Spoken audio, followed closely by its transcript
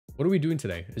what are we doing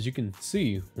today? As you can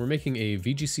see, we're making a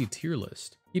VGC tier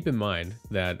list. Keep in mind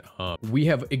that we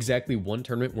have exactly one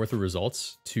tournament worth of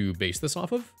results to base this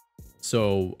off of.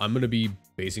 So I'm going to be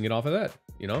basing it off of that,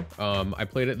 you know? I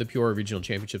played at the Pure Regional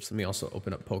Championships. Let me also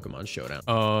open up Pokemon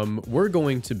Showdown. We're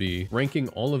going to be ranking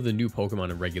all of the new Pokemon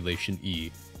in Regulation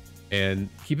E. And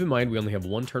keep in mind, we only have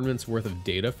one tournament's worth of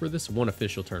data for this, one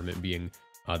official tournament being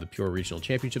the Pure Regional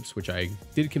Championships, which I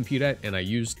did compete at, and I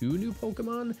used 2 new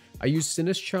Pokemon. I used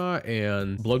Sinistcha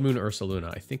and Blood Moon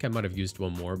Ursaluna. I think I might have used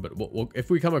one more, but if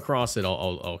we come across it,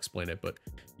 I'll explain it. But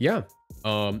yeah,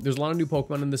 there's a lot of new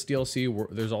Pokemon in this DLC.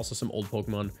 There's also some old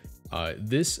Pokemon.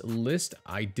 This list,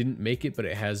 I didn't make it, but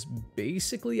it has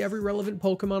basically every relevant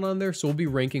Pokemon on there. So we'll be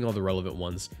ranking all the relevant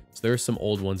ones. So there's some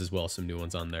old ones as well, some new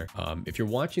ones on there. If you're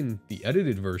watching the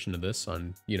edited version of this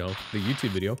on, you know, the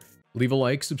YouTube video, leave a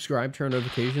like, subscribe, turn on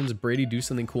notifications. Brady, do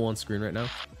something cool on screen right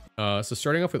now. So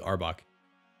starting off with Arbok.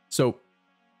 So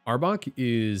Arbok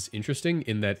is interesting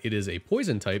in that it is a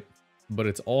poison type, but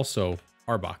it's also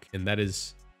Arbok, and that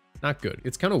is not good.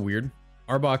 It's kind of weird.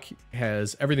 Arbok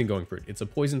has everything going for it. It's a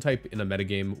poison type in a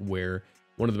metagame where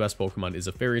one of the best Pokemon is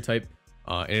a fairy type,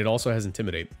 and it also has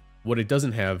Intimidate. What it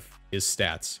doesn't have is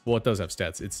stats. Well, it does have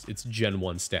stats. It's Gen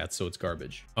 1 stats, so it's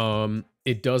garbage.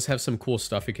 It does have some cool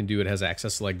stuff it can do. It has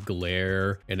access to like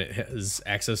Glare, and it has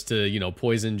access to, you know,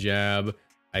 Poison Jab.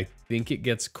 I think it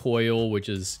gets Coil, which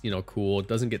is, you know, cool. It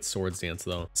doesn't get Swords Dance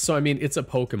though. So, I mean, it's a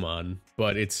Pokemon,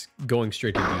 but it's going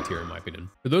straight to D tier in my opinion.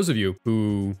 For those of you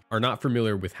who are not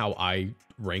familiar with how I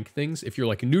rank things, if you're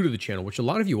like new to the channel, which a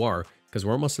lot of you are, because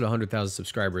we're almost at 100,000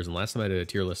 subscribers, and last time I did a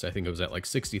tier list, I think it was at like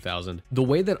 60,000. The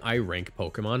way that I rank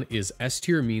Pokemon is S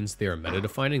tier means they are meta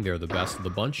defining, they're the best of the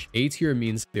bunch. A tier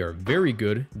means they are very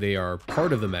good, they are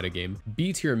part of the metagame.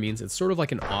 B tier means it's sort of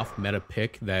like an off meta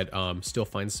pick that still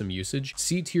finds some usage.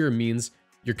 C tier means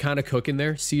you're kind of cooking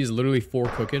there. C is literally for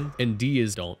cooking, and D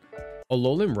is don't.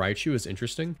 Alolan Raichu is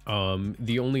interesting.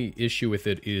 The only issue with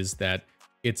it is that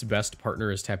its best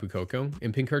partner is Tapu Koko,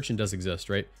 and Pincurchin does exist,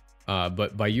 right?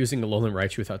 But by using Alolan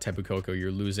Raichu without Tapu Koko,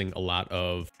 you're losing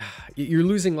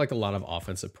like a lot of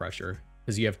offensive pressure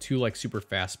because you have 2 like super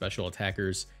fast special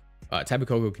attackers. Tapu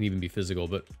Koko can even be physical,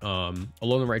 but Alolan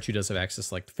Raichu does have access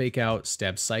to, like Fake Out,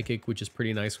 Stab Psychic, which is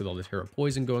pretty nice with all the Terra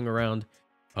Poison going around.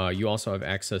 You also have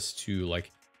access to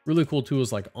like really cool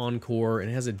tools like Encore,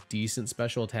 and it has a decent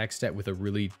special attack stat with a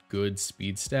really good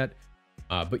speed stat.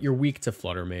 But you're weak to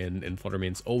Flutterman, and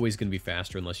Flutterman's always going to be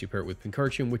faster unless you pair it with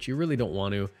Pincurchin, which you really don't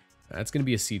want to. That's going to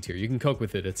be a C tier. You can cook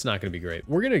with it. It's not going to be great.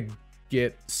 We're going to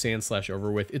get Sandslash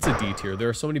over with. It's a D tier. There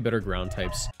are so many better ground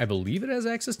types. I believe it has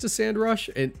access to Sand Rush,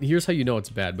 and here's how you know it's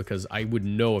bad, because I would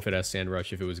know if it has Sand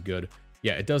Rush if it was good.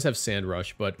 Yeah, it does have Sand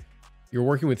Rush, but you're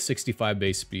working with 65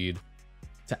 base speed.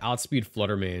 To outspeed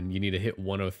Flutterman, you need to hit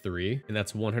 103, and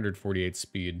that's 148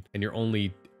 speed, and you're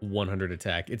only 100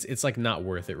 attack. It's like not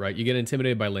worth it, right? You get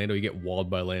intimidated by Lando, you get walled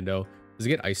by Lando. Does it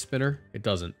get Ice Spinner? It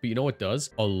doesn't. But you know what does?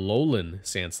 Alolan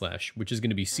Sandslash, which is going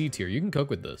to be C tier. You can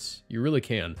cook with this. You really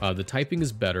can. The typing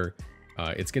is better.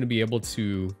 It's going to be able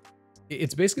to...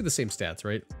 It's basically the same stats,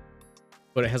 right?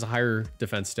 But it has a higher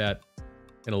defense stat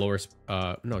and a lower...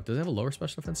 no, does it have a lower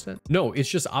special defense stat? No, it's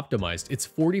just optimized. Its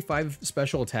 45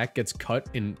 special attack gets cut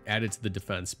and added to the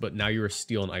defense, but now you're a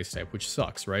Steel and Ice type, which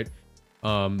sucks, right?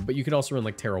 But you could also run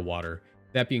like Terra Water.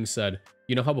 That being said,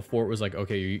 you know how before it was like,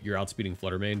 okay, you're outspeeding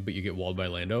Fluttermane, but you get walled by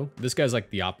Lando? This guy's like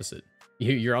the opposite.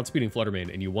 You're outspeeding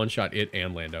Fluttermane and you one-shot it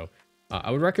and Lando.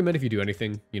 I would recommend if you do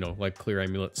anything, you know, like Clear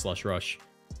Amulet, Slush Rush,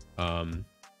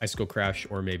 Icicle Crash,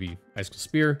 or maybe Icicle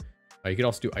Spear. You could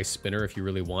also do Ice Spinner if you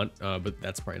really want, but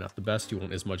that's probably not the best. You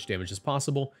want as much damage as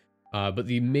possible. But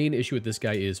the main issue with this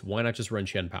guy is why not just run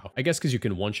Shenpao? I guess because you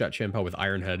can one-shot Shenpao with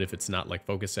Iron Head if it's not like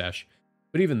Focus Sash.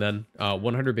 But even then,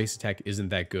 100 base attack isn't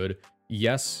that good.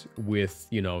 Yes, with,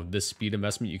 you know, this speed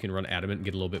investment, you can run Adamant and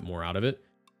get a little bit more out of it.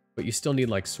 But you still need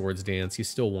like Swords Dance. You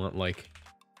still want like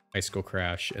Icicle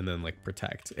Crash and then like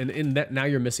Protect. And in that, now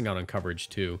you're missing out on coverage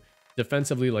too.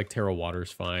 Defensively, like Terra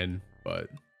Water's fine, but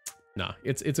nah,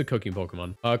 it's a cooking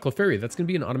Pokemon. Clefairy, that's gonna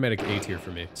be an automatic A tier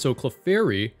for me. So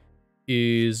Clefairy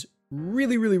is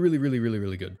really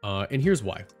good. And here's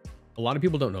why. A lot of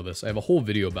people don't know this. I have a whole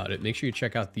video about it. Make sure you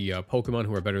check out the Pokemon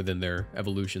who are better than their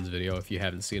evolutions video if you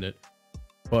haven't seen it.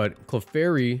 But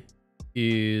Clefairy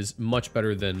is much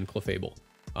better than Clefable.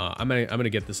 I'm gonna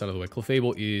get this out of the way.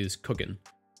 Clefable is cooking.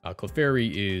 Clefairy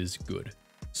is good.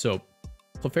 So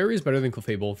Clefairy is better than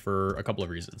Clefable for a couple of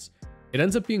reasons. It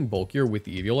ends up being bulkier with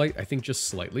the Eviolite, I think just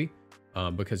slightly,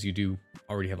 because you do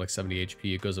already have like 70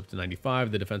 HP. It goes up to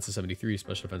 95. The defense is 73.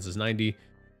 Special defense is 90.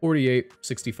 48,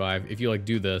 65. If you like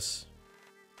do this,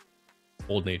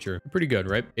 Old Nature, pretty good,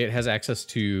 right? It has access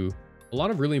to a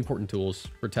lot of really important tools.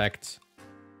 Protect,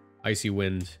 Icy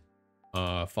Wind,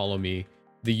 Follow Me,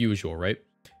 the usual, right?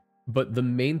 But the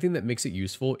main thing that makes it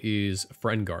useful is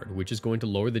Friend Guard, which is going to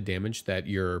lower the damage that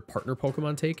your partner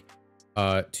Pokemon take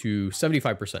to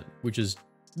 75%, which is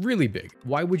really big.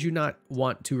 Why would you not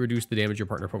want to reduce the damage your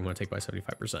partner Pokemon take by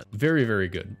 75%? Very, very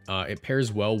good. It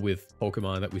pairs well with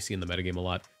Pokemon that we see in the metagame a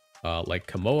lot. Like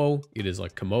Kamoo, it is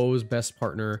like Kamoo's best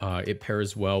partner. It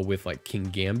pairs well with like King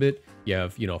Gambit. You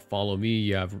have, you know, Follow Me.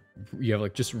 You have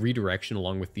like just redirection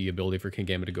along with the ability for King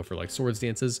Gambit to go for like swords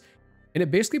dances. And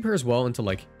it basically pairs well into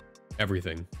like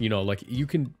everything, you know, like you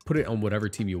can put it on whatever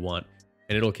team you want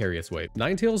and it'll carry its weight.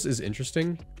 Ninetales is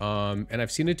interesting. And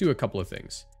I've seen it do a couple of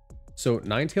things. So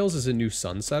Ninetales is a new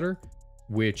Sunsetter,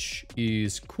 which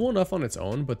is cool enough on its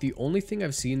own, but the only thing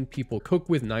I've seen people cook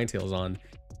with Ninetales on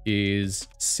is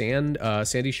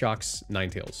Sandy Shock's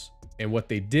Ninetales. And what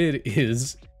they did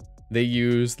is they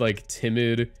used like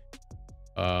timid,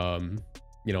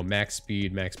 you know, max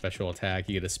speed, max special attack.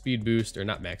 You get a speed boost, or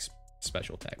not max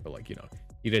special attack, but like, you know,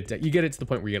 you get it to the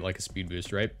point where you get like a speed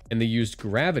boost, right? And they used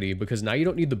gravity because now you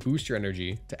don't need the booster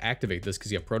energy to activate this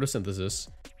because you have photosynthesis.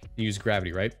 You use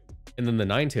gravity, right? And then the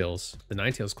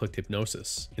Ninetales clicked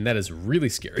hypnosis, and that is really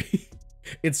scary.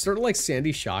 It's sort of like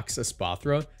Sandy Shock's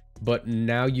Espathra, but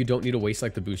now you don't need to waste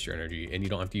like the booster energy and you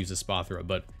don't have to use Espathra.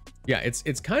 But yeah,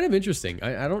 it's kind of interesting.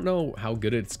 I don't know how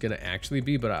good it's gonna actually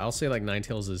be, but I'll say like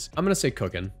Ninetales is, I'm gonna say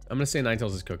cooking. I'm gonna say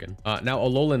Ninetales is cooking. Now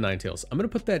Alolan Ninetales, I'm gonna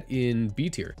put that in B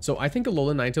tier. So I think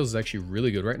Alolan Ninetales is actually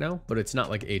really good right now, but it's not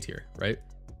like A tier, right?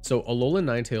 So Alolan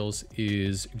Ninetales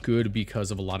is good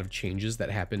because of a lot of changes that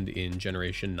happened in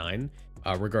Generation 9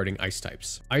 regarding ice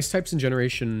types. Ice types in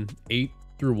Generation 8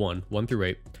 through 1 through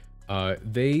 8,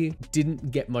 they didn't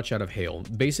get much out of Hail.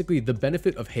 Basically, the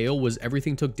benefit of Hail was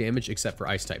everything took damage except for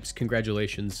ice types.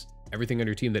 Congratulations, everything on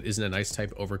your team that isn't an ice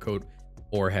type overcoat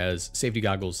or has safety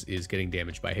goggles is getting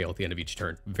damaged by Hail at the end of each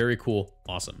turn. Very cool,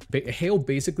 awesome. Hail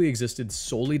basically existed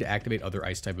solely to activate other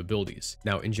ice type abilities.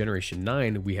 Now in Generation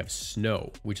 9, we have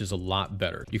Snow, which is a lot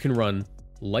better. You can run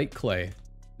Light Clay,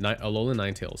 Alolan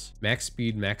Ninetales, max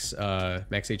speed, max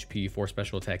HP, 4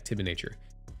 special attack, timid nature.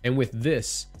 And with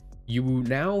this, you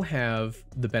now have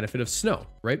the benefit of Snow,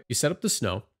 right? You set up the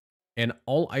Snow, and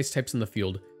all ice types in the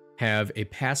field have a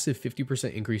passive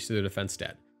 50% increase to their defense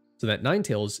stat. So that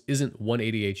Ninetales isn't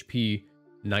 180 HP,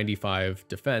 95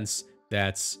 defense.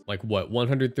 That's like what,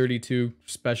 132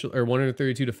 special or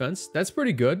 132 defense? That's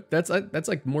pretty good. That's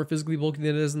like more physically bulky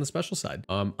than it is in the special side.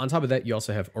 On top of that, you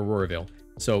also have Aurora Veil.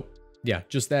 So yeah,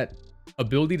 just that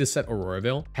ability to set Aurora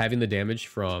Veil, having the damage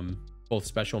from both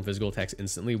special and physical attacks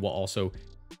instantly, while also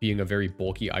being a very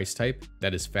bulky ice type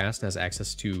that is fast and has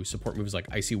access to support moves like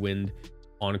Icy Wind,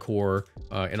 Encore,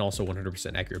 and also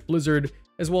 100% accurate Blizzard,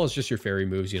 as well as just your fairy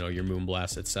moves, you know, your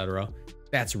Moonblast, etc.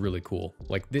 That's really cool.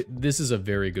 Like this is a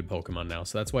very good Pokemon now,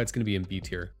 so that's why it's going to be in B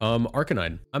tier.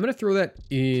 Arcanine, I'm going to throw that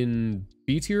in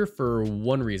B tier for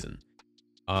one reason.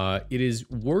 It is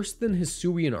worse than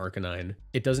Hisuian Arcanine.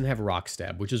 It doesn't have Rock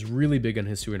Stab, which is really big on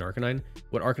Hisuian Arcanine.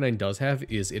 What Arcanine does have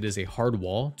is it is a hard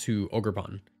wall to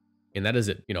Ogerpon, and that is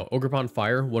it. You know, Ogerpon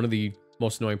Fire, one of the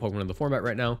most annoying Pokemon in the format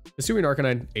right now. Hisuian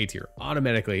Arcanine, A tier,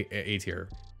 automatically A tier.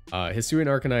 Hisuian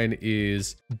Arcanine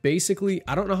is basically,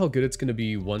 I don't know how good it's going to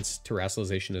be once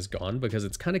Terastallization is gone, because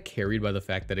it's kind of carried by the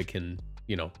fact that it can,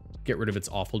 you know, get rid of its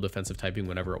awful defensive typing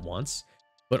whenever it wants.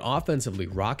 But offensively,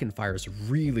 Rock and Fire is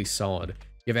really solid.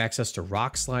 You have access to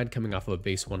Rock Slide coming off of a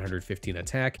base 115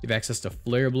 attack. You have access to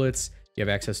Flare Blitz. You have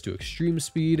access to Extreme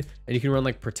Speed, and you can run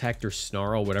like Protect or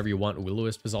Snarl, whatever you want.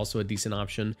 Will-O-Wisp is also a decent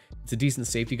option. It's a decent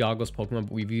safety goggles Pokemon,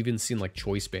 but we've even seen like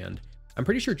Choice Band. I'm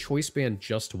pretty sure Choice Band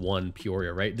just won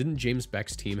Peoria, right? Didn't James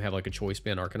Beck's team have like a Choice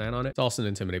Band Arcanine on it? It's also an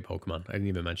Intimidate Pokemon. I didn't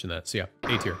even mention that. So yeah,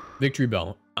 A tier. Victory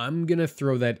Bell. I'm gonna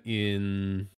throw that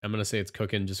in, I'm gonna say it's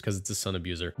cooking just because it's a Sun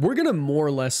Abuser. We're gonna more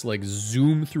or less like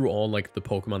zoom through all like the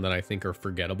Pokemon that I think are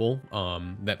forgettable,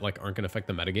 that like aren't gonna affect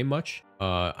the metagame much.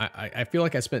 I feel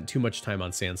like I spent too much time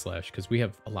on Sandslash because we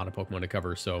have a lot of Pokemon to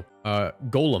cover. So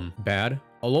Golem, bad.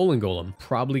 Alolan Golem,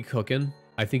 probably cooking.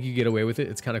 I think you get away with it.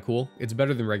 It's kind of cool. It's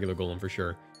better than regular Golem for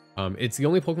sure. It's the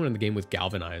only Pokemon in the game with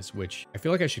Galvanize, which I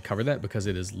feel like I should cover that because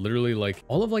it is literally like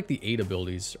all of like the 8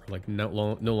 abilities are like no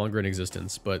longer in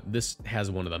existence, but this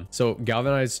has one of them. So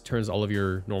Galvanize turns all of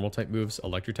your normal type moves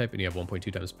electric type, and you have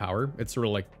 1.2 times power. It's sort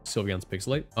of like Sylveon's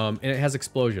Pixelate. And it has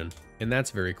Explosion, and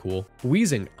that's very cool.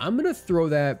 Weezing, I'm gonna throw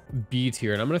that B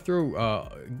tier, and I'm gonna throw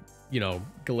you know,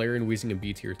 Galarian Weezing in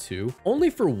B tier too, only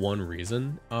for one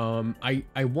reason. I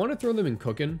want to throw them in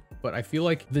cooking, but I feel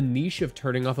like the niche of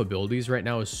turning off abilities right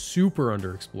now is super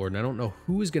underexplored, and I don't know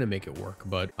who is going to make it work.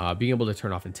 But being able to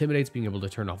turn off Intimidates, being able to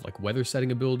turn off like weather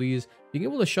setting abilities, being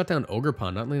able to shut down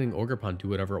Ogerpon, not letting Ogerpon do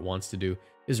whatever it wants to do,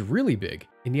 is really big.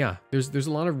 And yeah, there's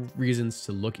a lot of reasons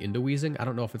to look into Weezing. I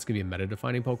don't know if it's gonna be a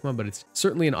meta-defining Pokemon, but it's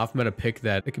certainly an off-meta pick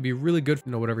that it could be really good for,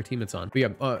 you know, whatever team it's on. But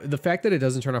yeah, the fact that it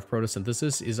doesn't turn off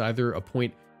photosynthesis is either a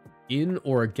point in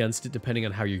or against it, depending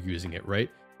on how you're using it, right?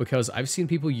 Because I've seen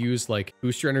people use like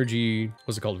booster energy,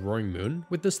 what's it called, Roaring Moon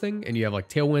with this thing, and you have like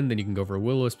Tailwind, then you can go for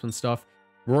Will-O-Wisp and stuff.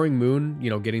 Roaring Moon, you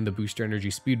know, getting the booster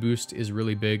energy speed boost is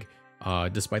really big.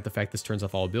 Despite the fact this turns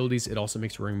off all abilities, it also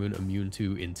makes Roaring Moon immune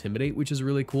to Intimidate, which is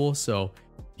really cool. So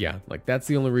yeah, like that's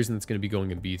the only reason it's going to be going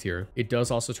in B tier. It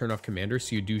does also turn off Commander,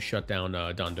 so you do shut down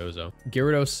Dondozo.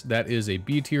 Gyarados, that is a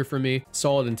B tier for me.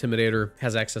 Solid Intimidator,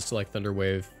 has access to like Thunder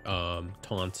Wave,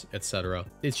 Taunt, etc.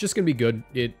 It's just going to be good.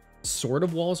 It sort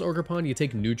of walls Ogerpon. You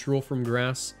take neutral from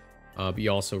Grass, but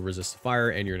you also resist fire,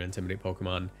 and you're an Intimidate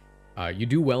Pokemon. You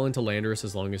do well into Landorus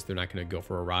as long as they're not going to go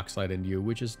for a Rock Slide into you,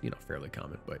 which is, you know, fairly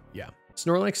common, but yeah.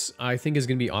 Snorlax, I think, is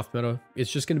going to be off meta. It's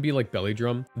just going to be like Belly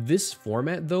Drum. This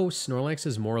format, though, Snorlax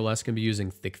is more or less going to be using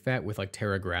Thick Fat with like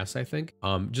Terra Grass, I think.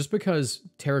 Just because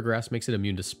Terra Grass makes it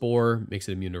immune to Spore, makes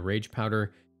it immune to Rage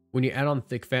Powder. When you add on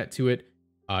Thick Fat to it,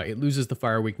 it loses the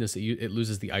Fire weakness, it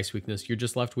loses the Ice weakness. You're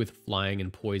just left with Flying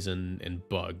and Poison and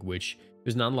Bug, which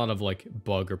there's not a lot of like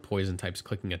Bug or Poison types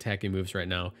clicking attacking moves right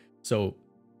now. So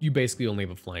you basically only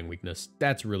have a Flying weakness.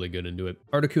 That's really good into it.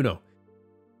 Articuno.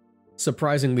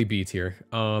 Surprisingly B tier.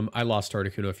 I lost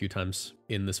Articuno a few times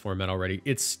in this format already.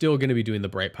 It's still going to be doing the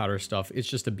Bright Powder stuff. It's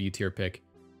just a B tier pick.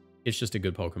 It's just a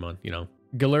good Pokemon, you know.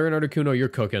 Galarian Articuno, you're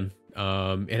cooking.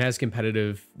 It has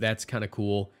competitive. That's kind of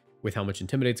cool with how much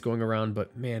Intimidate's going around.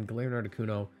 But man, Galarian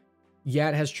Articuno, yeah,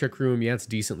 it has Trick Room. Yeah, it's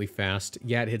decently fast.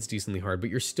 Yeah, it hits decently hard.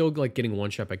 But you're still like getting one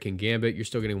shot by King Gambit. You're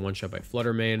still getting one shot by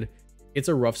Fluttermane. It's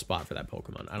a rough spot for that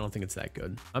Pokemon. I don't think it's that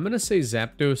good. I'm going to say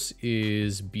Zapdos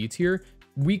is B tier.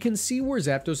 We can see where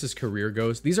Zapdos' career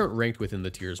goes. These aren't ranked within the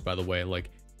tiers, by the way. Like,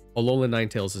 Alolan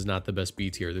Ninetales is not the best B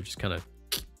tier. They're just kind of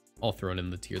all thrown in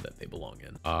the tier that they belong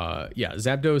in. Yeah,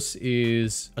 Zapdos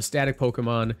is a static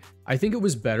Pokemon. I think it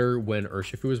was better when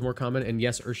Urshifu was more common. And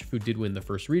yes, Urshifu did win the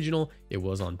first regional. It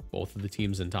was on both of the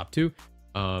teams in top 2.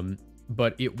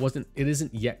 But it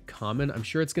isn't yet common. I'm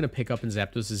sure it's going to pick up and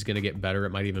Zapdos is going to get better. It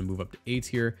might even move up to A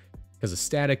tier because of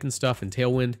static and stuff and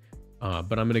Tailwind.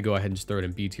 But I'm going to go ahead and just throw it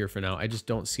in B tier for now. I just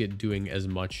don't see it doing as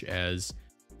much as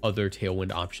other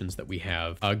Tailwind options that we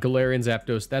have. Galarian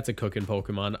Zapdos, that's a cooking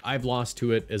Pokemon. I've lost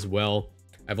to it as well.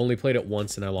 I've only played it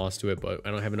once and I lost to it, but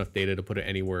I don't have enough data to put it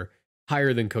anywhere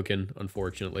higher than cooking,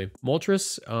 unfortunately.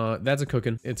 Moltres, that's a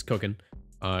cooking. It's cooking.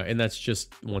 And that's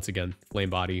just, once again,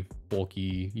 Flame Body,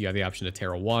 bulky. You have the option to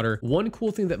Terra Water. One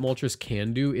cool thing that Moltres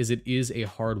can do is it is a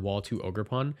hard wall to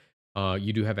Ogerpon.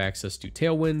 You do have access to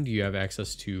Tailwind. You have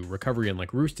access to Recovery and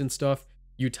like Roost and stuff.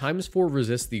 You ×4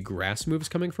 resist the grass moves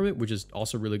coming from it, which is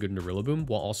also really good into Rillaboom,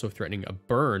 while also threatening a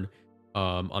burn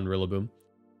on Rillaboom.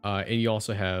 And you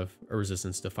also have a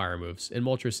resistance to fire moves. And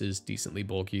Moltres is decently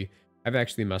bulky. I've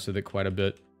actually messed with it quite a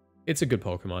bit. It's a good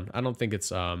Pokemon. I don't think it's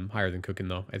higher than cooking,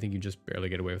 though. I think you just barely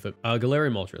get away with it.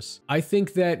 Galarian Moltres. I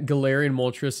think that Galarian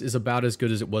Moltres is about as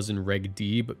good as it was in Reg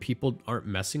D, but people aren't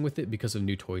messing with it because of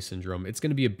New Toy Syndrome. It's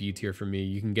going to be a B tier for me.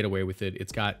 You can get away with it.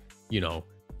 It's got, you know,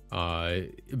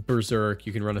 Berserk.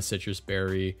 You can run a Citrus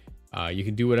Berry. You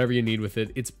can do whatever you need with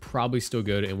it. It's probably still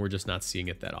good, and we're just not seeing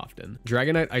it that often.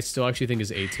 Dragonite, I still actually think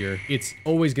is A tier. It's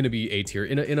always going to be A tier.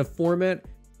 In a format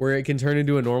where it can turn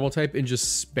into a normal type and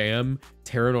just spam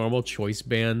Terra Normal, Choice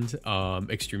Band,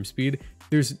 Extreme Speed,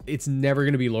 it's never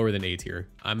going to be lower than A tier.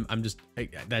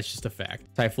 That's just a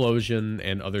fact. Typhlosion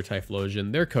and other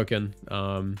Typhlosion, they're cooking.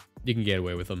 You can get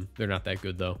away with them. They're not that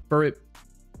good though. Burret,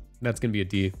 that's going to be a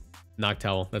D.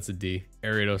 Noctowl, that's a D.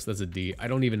 Ariados, that's a D. I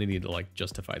don't even need to like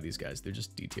justify these guys. They're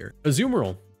just D tier.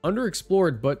 Azumarill,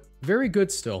 underexplored, but very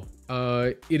good still.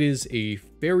 It is a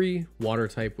fairy water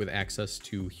type with access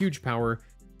to huge power,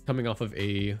 coming off of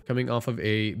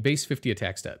a base 50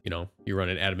 attack stat. You know, you run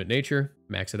an Adamant Nature,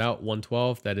 max it out,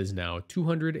 112. That is now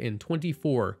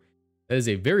 224. That is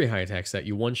a very high attack stat.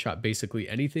 You one-shot basically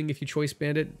anything if you Choice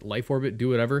Band it, Life Orbit, do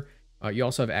whatever. You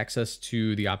also have access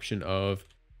to the option of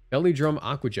Belly Drum,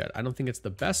 Aqua Jet. I don't think it's the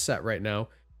best set right now,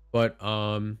 but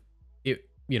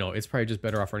it's probably just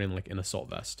better off running like an Assault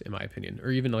Vest, in my opinion,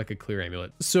 or even like a Clear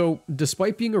Amulet. So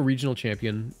despite being a regional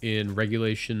champion in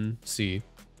Regulation C,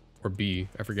 or B,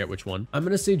 I forget which one, I'm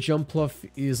going to say Jumpluff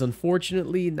is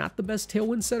unfortunately not the best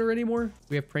Tailwind setter anymore.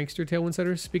 We have Prankster Tailwind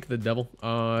setters. Speak of the devil.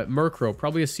 Murkrow,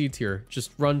 probably a C tier.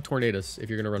 Just run Tornadus if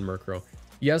you're going to run Murkrow.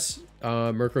 Yes,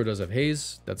 Murkrow does have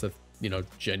Haze. That's a,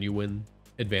 genuine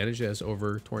advantage as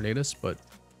over Tornadus, but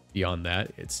beyond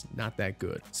that, it's not that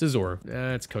good. Scizor,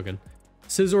 it's cooking.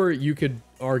 Scizor, you could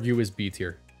argue is B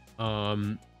tier.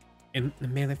 And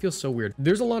man, that feels so weird.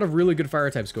 There's a lot of really good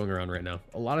fire types going around right now.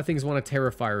 A lot of things want to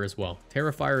Terra Fire as well.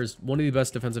 Terra Fire is one of the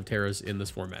best defensive Terras in this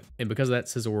format. And because of that,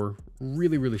 Scizor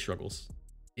really, really struggles.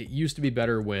 It used to be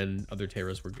better when other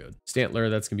Terras were good. Stantler,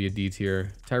 that's going to be a D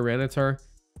tier. Tyranitar,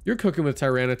 you're cooking with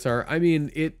Tyranitar. I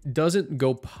mean, it doesn't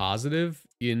go positive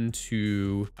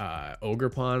into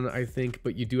Ogerpon, I think,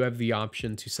 but you do have the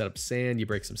option to set up Sand. You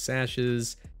break some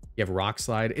Sashes. You have Rock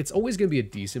Slide. It's always going to be a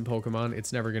decent Pokemon.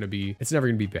 It's never going to be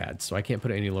bad. So I can't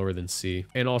put it any lower than C.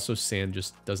 And also Sand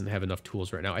just doesn't have enough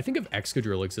tools right now. I think if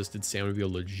Excadrill existed, Sand would be a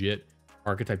legit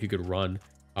archetype you could run.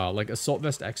 Like Assault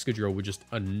Vest Excadrill would just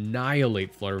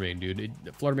annihilate Fluttermane, dude.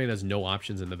 Fluttermane has no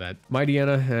options into that.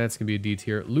 Mightyena, that's going to be a D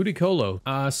tier. Ludicolo,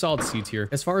 solid C tier.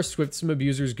 As far as Swift Sim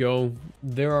abusers go,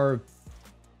 there are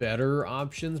better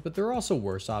options, but there are also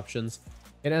worse options.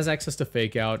 It has access to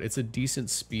Fake Out. It's a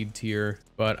decent speed tier,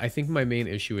 but I think my main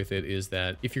issue with it is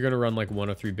that if you're going to run like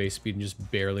 103 base speed and just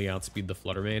barely outspeed the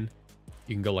Fluttermane,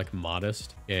 you can go like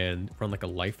Modest and run like a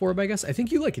Life Orb, I guess. I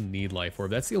think you like need Life Orb.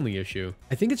 That's the only issue.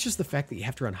 I think it's just the fact that you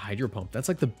have to run Hydro Pump. That's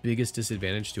like the biggest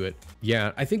disadvantage to it.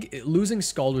 Yeah, I think losing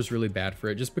Scald was really bad for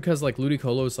it just because like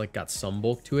Ludicolo's like got some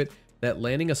bulk to it. That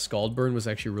landing a Scald Burn was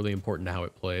actually really important to how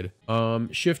it played.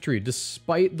 Shiftry,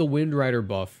 despite the Wind Rider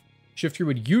buff, Shiftry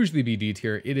would usually be D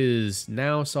tier. It is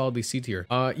now solidly C tier.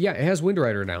 Yeah, it has Wind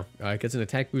Rider now. It gets an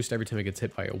attack boost every time it gets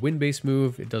hit by a wind-based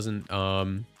move. It doesn't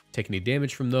take any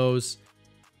damage from those.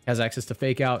 Has access to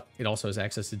Fake Out. It also has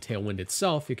access to Tailwind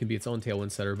itself. It can be its own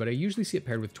Tailwind setter, but I usually see it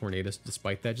paired with Tornadus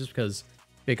despite that, just because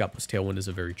Fake Out plus Tailwind is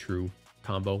a very true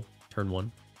combo, turn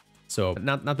 1. So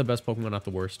not the best Pokemon, not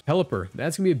the worst. Pelipper,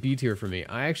 that's gonna be a B tier for me.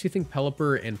 I actually think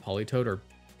Pelipper and Politoed are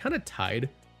kind of tied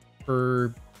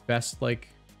for best like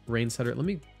rain setter. Let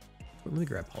me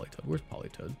grab Politoed. Where's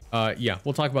Politoed? Yeah,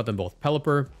 we'll talk about them both.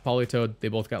 Pelipper, Politoed, they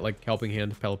both got like Helping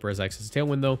Hand. Pelipper has access to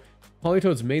Tailwind though.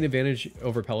 Politoed's main advantage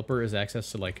over Pelipper is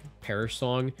access to like Perish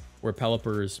Song, where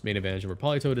Pelipper's main advantage over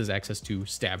Politoed is access to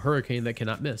Stab Hurricane that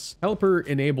cannot miss. Pelipper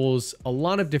enables a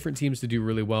lot of different teams to do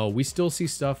really well. We still see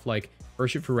stuff like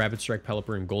Urshifu for Rapid Strike,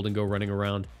 Pelipper, and Golden Go running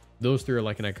around. Those three are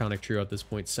like an iconic trio at this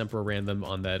point. Sempra ran them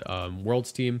on that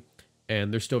Worlds team,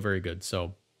 and they're still very good.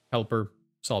 So Pelipper,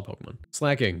 solid Pokemon.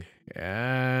 Slacking.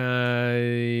 Yeah,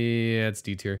 it's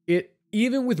D tier.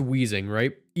 Even with Wheezing,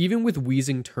 right? Even with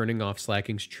Wheezing turning off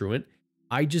Slacking's Truant,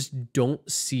 I just don't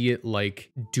see it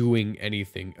like doing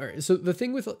anything. All right, so the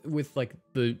thing with like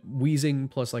the Wheezing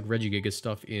plus like Regigigas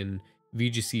stuff in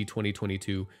VGC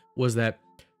 2022 was that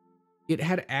it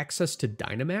had access to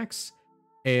Dynamax,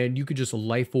 and you could just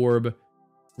Life Orb,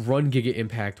 run Giga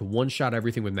Impact, one-shot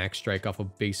everything with Max Strike off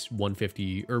of base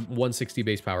 150 or 160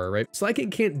 base power, right?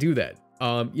 Slacking can't do that.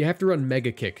 You have to run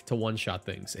Mega Kick to one-shot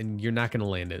things, and you're not going to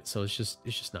land it, so it's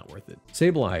just not worth it.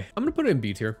 Sableye, I'm going to put it in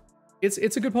B tier. It's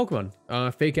a good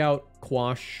Pokemon. Fake Out,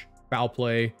 Quash, Foul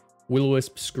Play,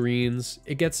 Will-O-Wisp, Screens.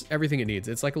 It gets everything it needs.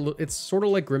 It's like it's sort of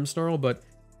like Grimmsnarl, but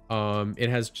it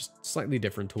has just slightly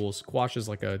different tools. Quash is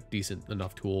like a decent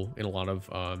enough tool in a lot of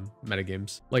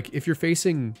metagames. Like if you're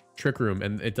facing Trick Room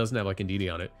and it doesn't have like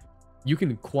Indeedee on it, you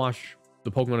can Quash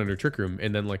the Pokemon under Trick Room,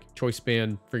 and then like Choice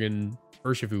Band friggin'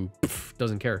 Urshifu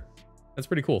doesn't care. That's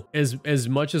pretty cool. As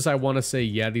much as I want to say,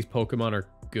 yeah, these Pokemon are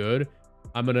good,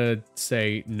 I'm gonna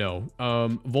say no.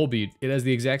 Volbeat, it has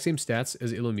the exact same stats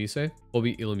as Illumise.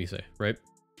 Volbeat, Illumise, right?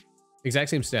 Exact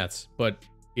same stats, but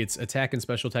its attack and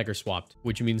special attack are swapped,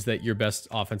 which means that your best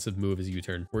offensive move is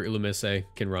U-turn, where Illumise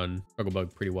can run Struggle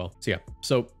Bug pretty well. So yeah,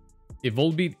 so if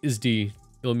Volbeat is D,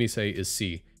 Illumise is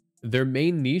C. Their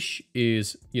main niche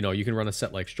is, you know, you can run a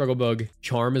set like Struggle Bug.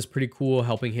 Charm is pretty cool.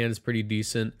 Helping Hand is pretty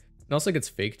decent. It also gets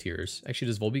fake tiers. Actually,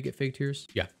 does Volbeat get fake tiers?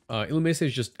 Yeah. Illumise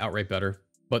is just outright better,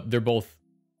 but they're both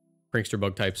Prankster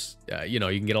Bug types. You know,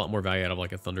 you can get a lot more value out of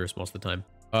like a Thundurus most of the time.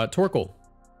 Torkoal,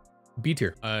 B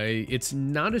tier. It's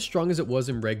not as strong as it was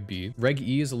in Reg B. Reg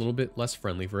E is a little bit less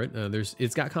friendly for it.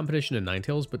 It's got competition in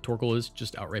Ninetales, but Torkoal is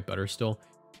just outright better still.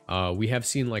 We have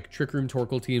seen like Trick Room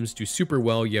Torkoal teams do super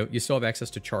well. You still have access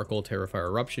to Charcoal, Terrafire,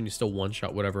 Eruption. You still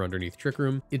one-shot whatever underneath Trick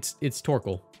Room. It's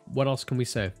Torkoal. What else can we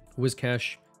say?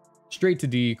 Whiscash, straight to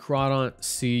D. Crawdaunt,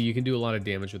 C. You can do a lot of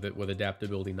damage with it with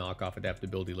Adaptability Knockoff,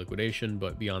 Adaptability Liquidation,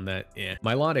 but beyond that, eh.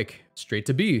 Milotic, straight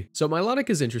to B. So Milotic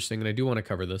is interesting, and I do want to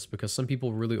cover this because some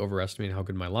people really overestimate how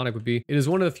good Milotic would be. It is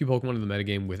one of the few Pokemon in the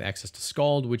metagame with access to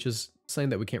Scald, which is something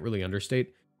that we can't really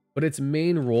understate. But its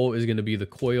main role is going to be the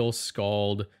Coil,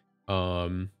 Scald,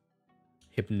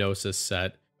 Hypnosis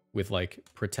set with like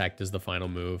Protect as the final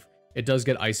move. It does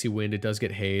get Icy Wind, it does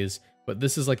get Haze, but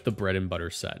this is like the bread and butter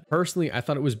set. Personally, I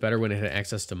thought it was better when it had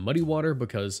access to Muddy Water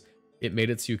because It made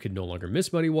it so you could no longer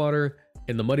miss Muddy Water,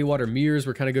 and the Muddy Water mirrors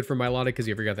were kind of good for Milotic because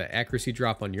you ever got that accuracy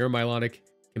drop on your Milotic.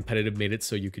 Competitive made it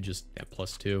so you could just have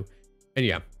 +2. And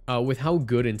yeah, with how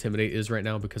good Intimidate is right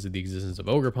now because of the existence of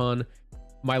Ogerpon,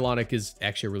 Milotic is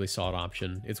actually a really solid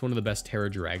option. It's one of the best Terra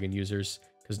Dragon users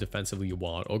because defensively you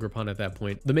wall out Ogerpon at that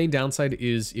point. The main downside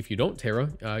is if you don't Terra,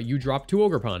 you drop 2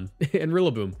 Ogerpon and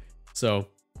Rillaboom. So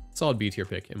solid B tier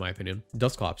pick in my opinion.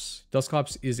 Dusclops.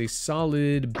 Dusclops is a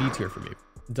solid B tier for me.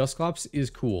 Dusclops is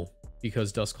cool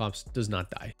because Dusclops does not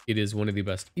die. It is one of the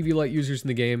best Eviolite users in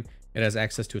the game. It has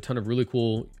access to a ton of really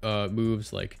cool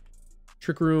moves like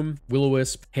Trick Room,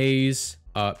 Will-O-Wisp, Haze,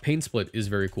 Pain Split is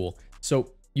very cool.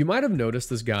 So you might have noticed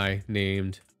this guy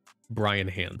named Brian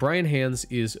Hands. Brian Hands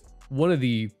is one of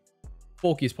the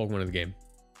bulkiest Pokemon in the game.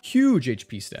 Huge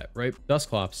HP stat, right?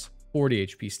 Dusclops, 40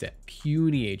 HP stat,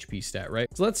 puny HP stat, right?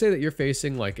 So let's say that you're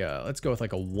facing like a, let's go with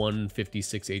like a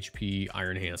 156 HP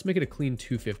Iron Hands. Let's make it a clean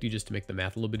 250 just to make the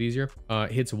math a little bit easier.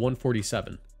 Hits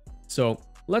 147. So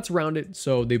let's round it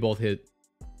so they both hit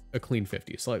a clean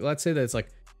 50. So like, let's say that it's like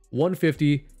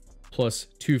 150 plus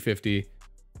 250.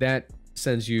 That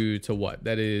sends you to what?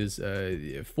 That is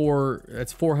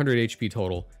that's 400 HP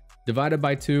total. Divided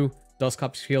by 2,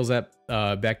 Dusclops heals that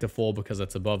back to full because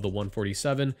that's above the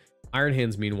 147. Iron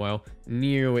Hands, meanwhile,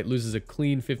 it loses a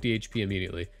clean 50 HP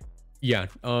immediately. Yeah,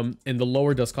 and the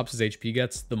lower Dusclops' HP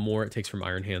gets, the more it takes from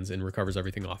Iron Hands and recovers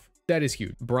everything off. That is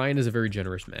huge. Brian is a very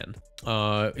generous man.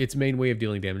 Its main way of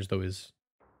dealing damage, though, is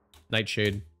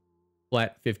Nightshade.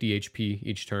 Flat 50 HP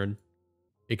each turn.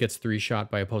 It gets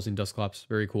 3-shot by opposing Dusclops.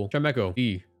 Very cool. Chimecho.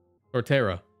 E.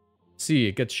 Torterra. C.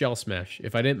 It gets Shell Smash.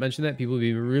 If I didn't mention that, people would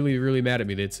be really, really mad at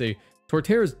me. They'd say,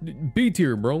 Torterra's B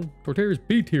tier, bro. Torterra's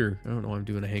B tier. I don't know why I'm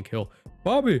doing a Hank Hill.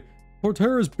 Bobby,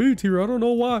 Torterra's B tier. I don't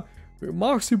know why.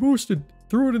 Moxie boosted,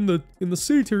 threw it in the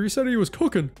C tier. He said he was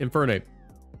cooking. Infernape.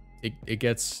 It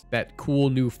gets that cool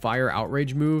new Fire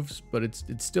Outrage moves, but it's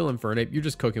still Infernape. You're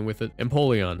just cooking with it.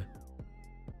 Empoleon.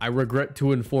 I regret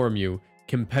to inform you,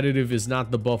 competitive is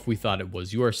not the buff we thought it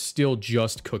was. You are still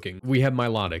just cooking. We have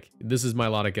Milotic. This is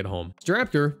Milotic at home.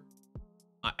 Staraptor,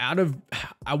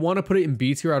 I want to put it in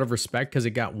B tier out of respect because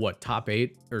it got what, top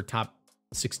 8 or top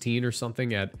 16 or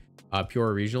something at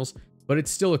Pure Regionals, but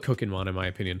it's still a cooking mon in my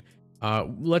opinion.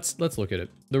 Let's look at it.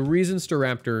 The reason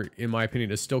Staraptor, in my opinion,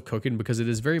 is still cooking because it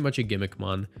is very much a gimmick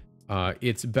mon.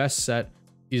 Its best set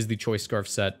is the Choice Scarf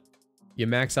set. You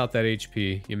max out that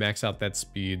HP, you max out that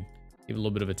speed, you have a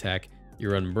little bit of attack. You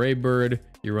run Brave Bird,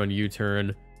 you run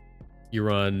U-Turn, you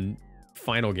run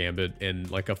Final Gambit,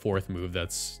 and like a 4th move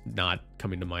that's not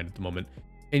coming to mind at the moment.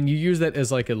 And you use that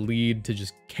as like a lead to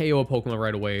just KO a Pokemon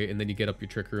right away, and then you get up your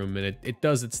Trick Room, and it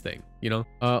does its thing, you know?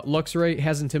 Luxray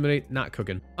has Intimidate, not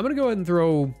cooking. I'm gonna go ahead and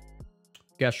throw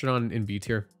Gastrodon in B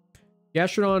tier.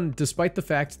 Gastrodon, despite the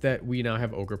fact that we now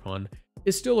have Ogerpon,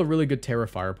 is still a really good Terra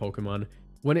Fire Pokemon.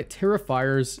 When it Terra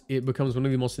Fires, it becomes one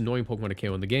of the most annoying Pokemon to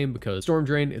KO in the game because Storm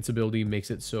Drain, its ability makes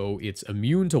it so it's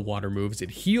immune to water moves. It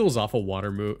heals off of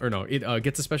water move, or no, it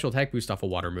gets a special attack boost off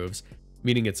of water moves,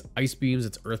 meaning its Ice Beams,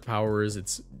 its Earth Powers,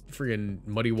 its friggin'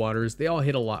 Muddy Waters, they all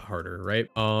hit a lot harder, right?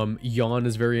 Yawn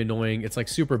is very annoying. It's like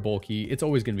super bulky. It's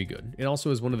always gonna be good. It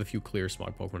also is one of the few clear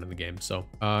Smog Pokemon in the game. So,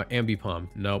 Ambipom,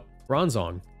 nope.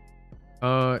 Bronzong.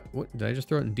 What, did I just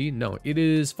throw it in D? No, it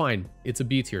is fine. It's a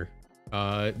B tier.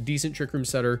 Decent Trick Room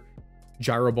setter,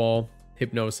 Gyro Ball,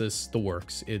 Hypnosis, the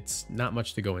works. It's not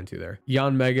much to go into there.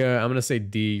 Yanmega, I'm gonna say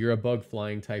D. You're a bug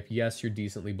flying type. Yes, you're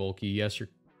decently bulky. Yes, you're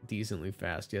decently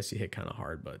fast. Yes, you hit kind of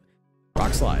hard, but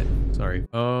Rock Slide. Sorry.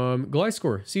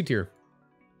 Gliscor, C tier.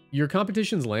 Your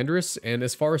competition's Landorus, and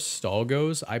as far as stall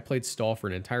goes, I played stall for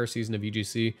an entire season of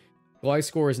VGC.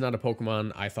 Gliscor is not a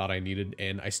Pokemon I thought I needed,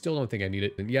 and I still don't think I need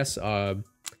it. And yes,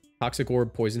 Toxic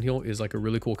Orb Poison Heal is like a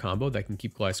really cool combo that can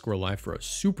keep Gliscor alive for a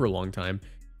super long time,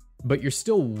 but you're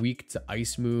still weak to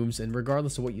ice moves, and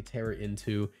regardless of what you tear it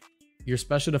into, your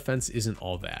special defense isn't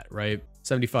all that, right?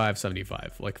 75,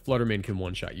 75. Like, Fluttermane can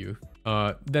one-shot you.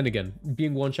 Then again,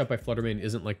 being one-shot by Fluttermane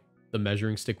isn't like the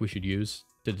measuring stick we should use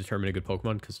to determine a good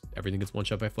Pokemon, because everything gets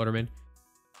one-shot by Fluttermane.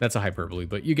 That's a hyperbole,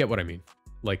 but you get what I mean.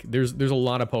 Like, there's a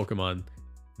lot of Pokemon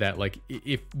that, like,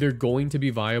 if they're going to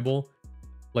be viable,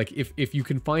 like, if you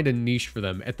can find a niche for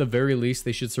them, at the very least,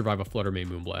 they should survive a Fluttermane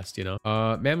Moonblast, you know?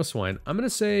 Mamoswine, I'm gonna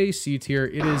say C tier.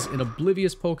 It is an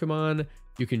oblivious Pokemon.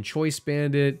 You can Choice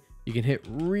Band it. You can hit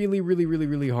really, really, really,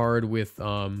 really hard with,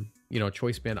 you know,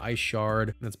 Choice Band Ice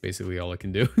Shard. That's basically all it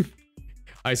can do.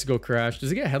 Icicle Crash.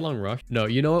 Does it get Headlong Rush? No,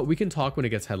 you know what? We can talk when it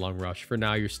gets Headlong Rush. For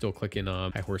now, you're still clicking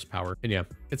high horsepower. And yeah,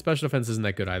 its special defense isn't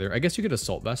that good either. I guess you could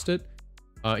Assault Vest it.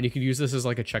 And you can use this as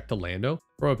like a check to Lando.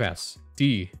 Probopass.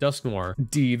 D. Dusknoir.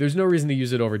 D. There's no reason to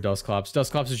use it over Dusclops.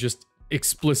 Dusclops is just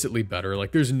explicitly better.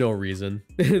 Like there's no reason.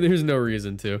 There's no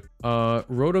reason to.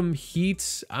 Rotom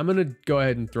Heat. I'm gonna go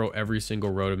ahead and throw every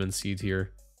single Rotom in C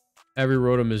tier. Every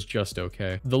Rotom is just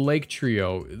okay. The Lake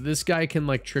Trio. This guy can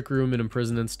like Trick Room and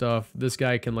Imprison and stuff. This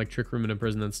guy can like Trick Room and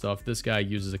Imprison and stuff. This guy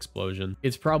uses Explosion.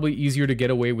 It's probably easier to get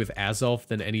away with Azelf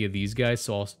than any of these guys,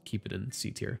 so I'll keep it in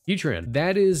C tier. Heatran.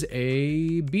 That is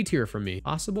a B tier for me.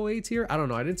 Possible A tier? I don't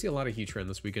know. I didn't see a lot of Heatran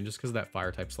this weekend just because that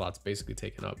fire type slot's basically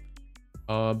taken up.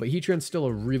 But Heatran's still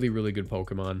a really, really good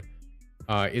Pokemon.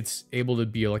 It's able to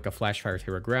be like a Flash Fire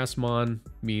Terra Grassmon,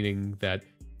 meaning that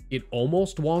it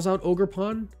almost walls out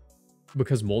Ogerpon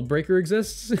because Mold Breaker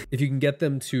exists. If you can get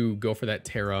them to go for that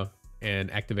Terra and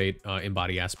activate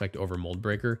Embody Aspect over Mold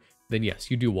Breaker, then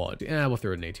yes, you do wall it. We'll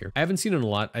throw it in A tier. I haven't seen it a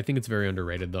lot. I think it's very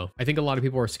underrated though. I think a lot of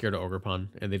people are scared of Ogerpon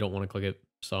and they don't want to click it.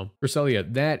 So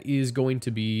Cresselia, that is going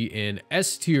to be an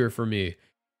S tier for me.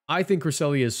 I think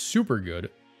Cresselia is super good.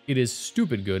 It is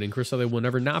stupid good, and Cresselia will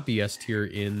never not be S tier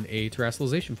in a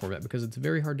terrestrialization format because it's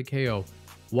very hard to KO.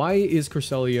 Why is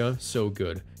Cresselia so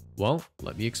good? Well,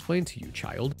 let me explain to you,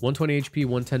 child. 120 HP,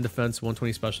 110 defense,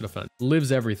 120 special defense.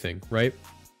 Lives everything, right?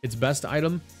 Its best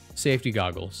item, safety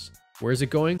goggles. Where's it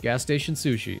going? Gas station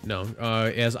sushi. No,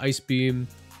 as Ice Beam,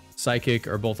 Psychic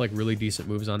are both like really decent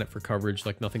moves on it for coverage,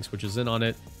 like nothing switches in on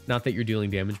it. Not that you're dealing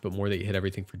damage, but more that you hit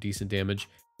everything for decent damage.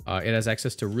 It has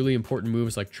access to really important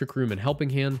moves like Trick Room and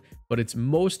Helping Hand, but its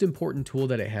most important tool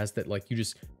that it has that like you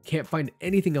just can't find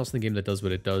anything else in the game that does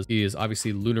what it does is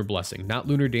obviously Lunar Blessing. Not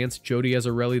Lunar Dance. Jody as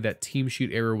a rally, that team sheet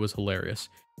error was hilarious.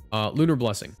 Lunar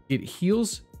Blessing. It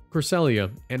heals Cresselia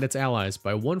and its allies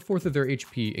by 1/4 of their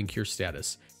HP in cure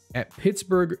status. At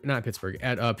Peoria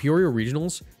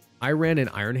Regionals, I ran in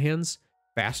Iron Hands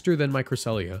faster than my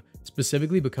Cresselia,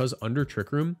 specifically because under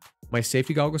Trick Room, my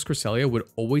Safety Goggles Cresselia would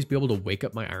always be able to wake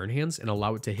up my Iron Hands and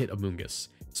allow it to hit Amoonguss.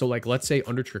 So like, let's say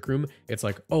under Trick Room, it's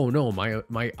like, oh no,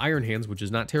 my Iron Hands, which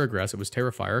is not Terra Grass, it was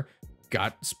Terra Fire,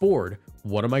 got spored.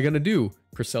 What am I gonna do?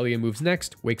 Cresselia moves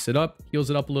next, wakes it up, heals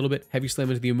it up a little bit, heavy slam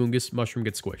into the Amoonguss, Mushroom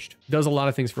gets squished. Does a lot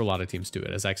of things for a lot of teams too.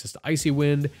 It has access to Icy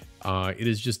Wind. It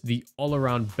is just the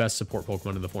all-around best support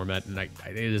Pokemon in the format, and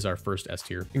it is our first S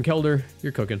tier. And Kelder,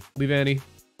 you're cooking. Leavanny,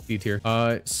 D tier.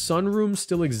 Sunroom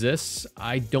still exists.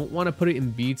 I don't want to put it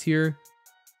in B tier,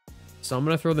 so I'm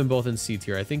gonna throw them both in C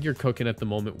tier. I think you're cooking at the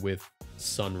moment with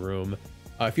Sunroom.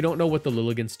 If you don't know what the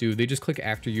Lilligants do, they just click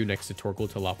after you next to Torkoal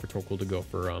to allow for Torkoal to go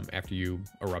for after you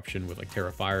Eruption with like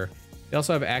Terra Fire. They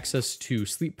also have access to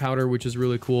Sleep Powder, which is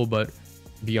really cool, but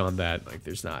beyond that, like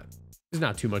there's not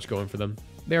too much going for them.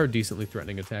 They are decently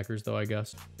threatening attackers though, I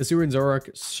guess. Hisuian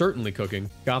Zoroark, certainly cooking.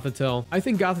 Gothitelle. I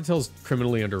think Gothitelle's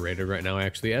criminally underrated right now,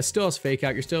 actually. It still has Fake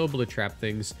Out. You're still able to trap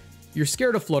things. You're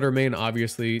scared of Fluttermane,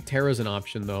 obviously. Terra's an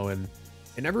option though, and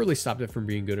it never really stopped it from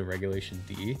being good in Regulation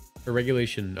D. Or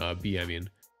Regulation B, I mean.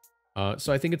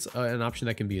 So I think it's an option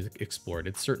that can be explored.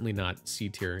 It's certainly not C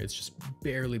tier. It's just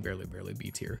barely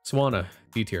B tier. Swanna,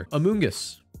 D tier.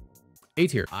 Amoonguss, A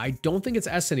tier. I don't think it's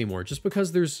S anymore, just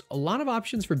because there's a lot of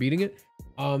options for beating it.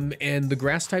 And the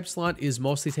grass type slot is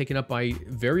mostly taken up by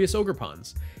various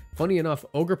Ogerpons. Funny enough,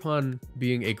 Ogerpon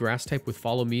being a grass type with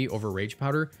Follow Me over Rage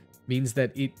Powder means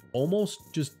that it almost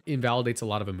just invalidates a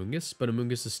lot of Amoonguss, but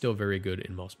Amoonguss is still very good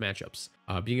in most matchups.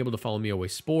 Being able to Follow Me away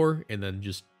Spore and then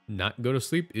just not go to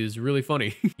sleep is really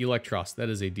funny. Electros, that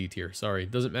is a D tier. Sorry,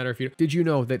 doesn't matter if you... Did you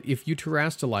know that if you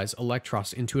terrestrialize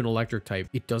Electros into an electric type,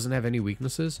 it doesn't have any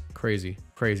weaknesses? Crazy,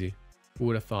 crazy. Who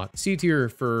would have thought? C tier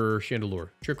for Chandelure.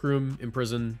 Trick Room,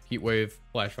 Imprison, Heat Wave,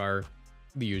 Flash Fire,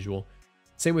 the usual.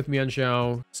 Same with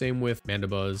Mienshao, same with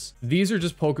Mandibuzz. These are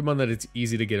just Pokemon that it's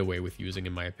easy to get away with using,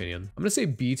 in my opinion. I'm gonna say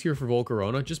B tier for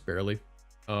Volcarona, just barely.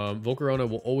 Volcarona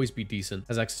will always be decent.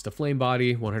 Has access to Flame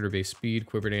Body, 100 base speed,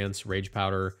 Quiver Dance, Rage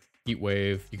Powder, Heat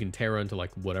Wave. You can Terra into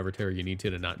like whatever Terra you need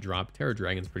to not drop. Terra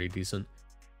Dragon's pretty decent.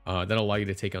 That'll allow you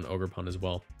to take on Ogerpon as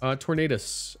well.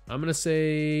 Tornadus, I'm gonna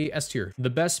say S tier. The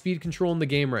best speed control in the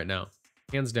game right now,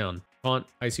 hands down. Taunt,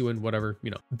 Icy Wind, whatever, you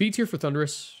know. B tier for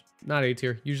Thundurus. Not A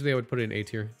tier. Usually I would put it in A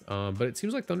tier, but it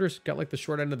seems like Thundurus got like the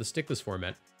short end of the stick this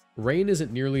format. Rain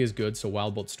isn't nearly as good, so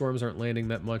Wild Bolt Storms aren't landing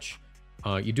that much.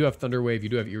 You do have Thunder Wave, you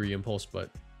do have Eerie Impulse, but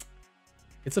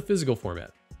it's a physical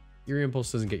format. Eerie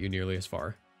Impulse doesn't get you nearly as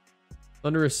far.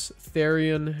 Thundurus,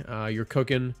 Therian, you're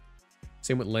cooking.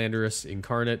 Same with Landorus,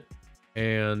 Incarnate.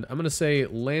 And I'm going to say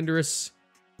Landorus,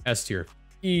 S tier.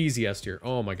 Easy S tier.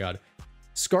 Oh my god.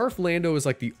 Scarf Lando is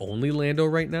like the only Lando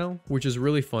right now, which is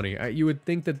really funny. You would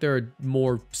think that there are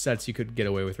more sets you could get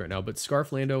away with right now, but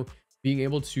Scarf Lando being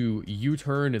able to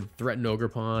U-turn and threaten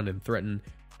Ogerpon and threaten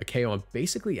a KO on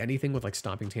basically anything with like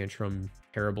Stomping Tantrum,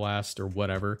 Parablast, or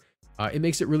whatever, it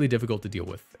makes it really difficult to deal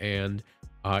with. And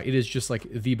It is just like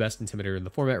the best intimidator in the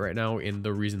format right now, and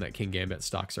the reason that King Gambit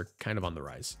stocks are kind of on the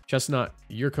rise. Chestnut,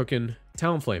 you're cooking.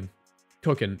 Talonflame,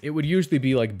 cooking. It would usually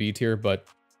be like B tier, but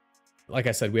like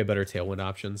I said, we have better Tailwind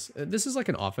options. This is like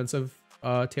an offensive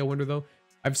Tailwinder though.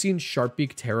 I've seen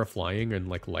Sharpbeak Terra Flying and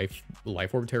like Life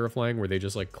Orb Terra Flying where they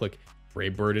just like click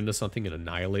Brave Bird into something and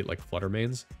annihilate like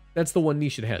Fluttermanes. That's the one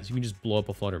niche it has. You can just blow up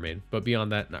a Fluttermane, but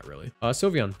beyond that, not really.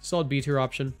 Sylveon, solid B tier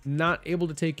option. Not able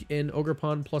to take in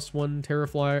Ogerpon +1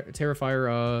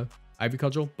 Terrafire Ivy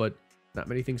Cudgel, but not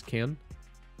many things can.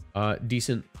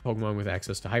 Decent Pokemon with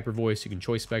access to Hyper Voice. You can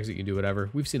choice specs it, you can do whatever.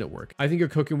 We've seen it work. I think you're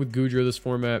cooking with Goodra this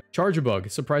format.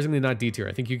 Charjabug, surprisingly not D tier.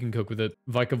 I think you can cook with it.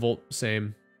 Vikavolt,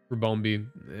 same.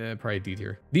 Ribombee, probably D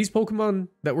tier. These Pokemon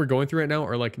that we're going through right now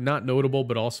are like not notable,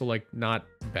 but also like not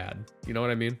bad. You know what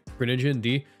I mean? Greninja in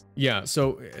D. Yeah,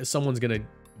 so someone's gonna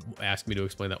ask me to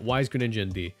explain that. Why is Greninja in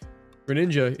D?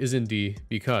 Greninja is in D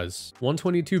because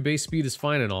 122 base speed is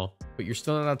fine and all, but you're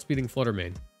still not outspeeding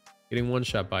Fluttermane. Getting one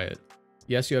shot by it.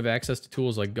 Yes, you have access to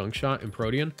tools like Gunk Shot and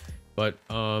Protean, but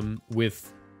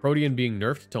with Protean being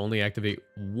nerfed to only activate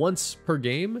once per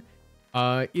game,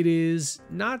 it is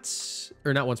not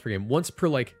once per game, once per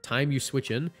like time you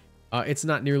switch in, it's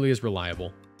not nearly as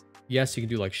reliable. Yes, you can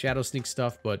do like Shadow Sneak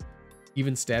stuff, but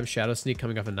even Stab Shadow Sneak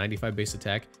coming off a 95 base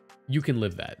attack, you can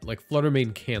live that. Like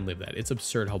Fluttermane can live that. It's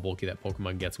absurd how bulky that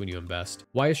Pokemon gets when you invest.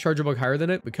 Why is Charjabug higher than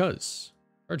it? Because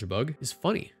Charjabug is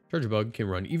funny. Charjabug can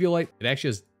run Eviolite. It actually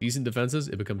has decent defenses.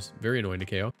 It becomes very annoying to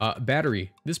KO.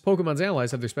 Battery. This Pokemon's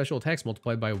allies have their special attacks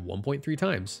multiplied by 1.3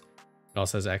 times. It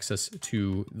also has access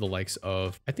to the likes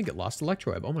of, I think it lost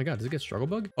Electroweb. Oh my god, does it get Struggle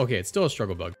Bug? Okay, it's still a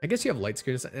Struggle Bug. I guess you have Light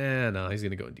Screen. No, he's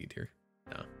gonna go in D tier.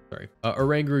 No, sorry.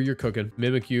 Oranguru, you're cooking.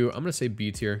 Mimikyu, I'm gonna say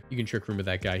B tier. You can Trick Room with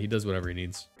that guy. He does whatever he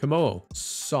needs. Komodo,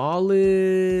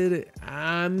 solid.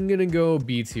 I'm gonna go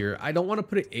B tier. I don't want to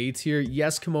put it A tier.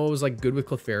 Yes, Komodo is like good with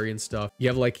Clefairy and stuff. You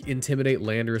have like Intimidate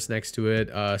Landorus next to it.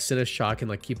 Sinnoh Shock can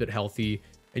like keep it healthy.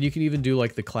 And you can even do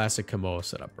like the classic Komodo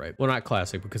setup, right? Well, not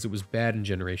classic because it was bad in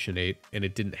Generation 8 and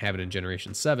it didn't have it in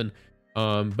Generation 7.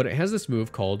 But it has this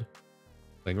move called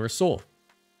Clangorous Soul.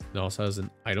 It also has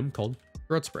an item called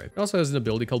Throat Spray. It also has an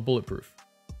ability called Bulletproof.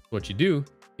 What you do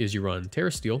is you run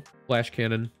Terra Steel, Flash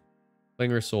Cannon,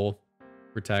 Clangorous Soul,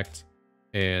 Protect,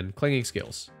 and Clanging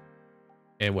Scales.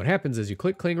 And what happens is you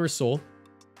click Clangorous Soul,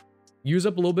 use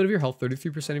up a little bit of your health,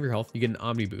 33% of your health, you get an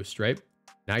Omni Boost, right?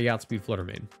 Now you outspeed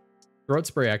Fluttermane. Throat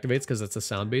Spray activates because that's a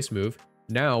sound-based move.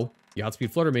 Now, you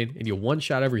outspeed Fluttermane and you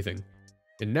one-shot everything.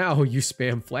 And now you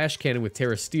spam Flash Cannon with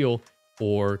Terra Steel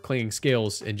or Clanging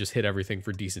Scales and just hit everything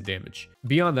for decent damage.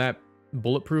 Beyond that,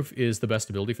 Bulletproof is the best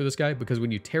ability for this guy because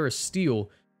when you Terra Steel,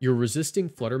 you're resisting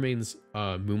Fluttermane's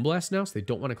Moonblast now, so they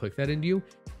don't want to click that into you.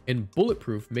 And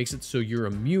Bulletproof makes it so you're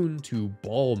immune to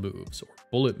ball moves or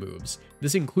bullet moves.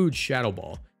 This includes Shadow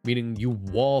Ball, meaning you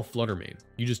wall Fluttermane.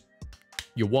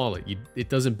 You wall it. It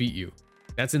doesn't beat you.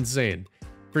 That's insane.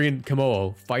 Freaking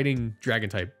Komodo fighting Dragon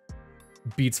type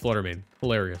beats Fluttermane.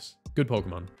 Hilarious. Good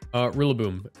Pokemon.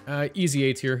 Rillaboom. Easy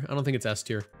A tier. I don't think it's S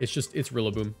tier. It's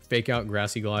Rillaboom. Fake Out,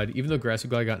 Grassy Glide. Even though Grassy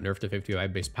Glide got nerfed to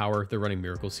 55 base power, they're running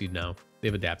Miracle Seed now.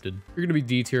 They've adapted. You're gonna be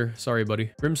D tier. Sorry,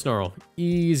 buddy. Grimmsnarl.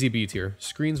 Easy B tier.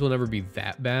 Screens will never be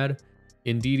that bad.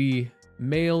 Indeedee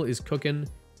male is cooking.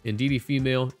 Indeedee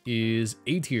female is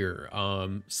A tier.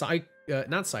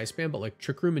 Not Size Spam, but like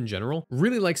Trick Room in general.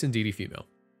 Really likes Indeedee female.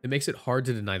 It makes it hard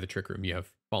to deny the Trick Room. You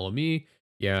have Follow Me.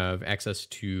 You have access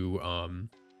to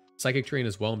Psychic Terrain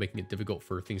as well, making it difficult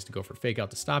for things to go for Fake Out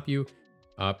to stop you.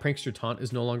 Prankster Taunt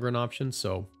is no longer an option,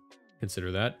 so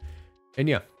consider that. And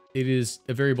yeah, it is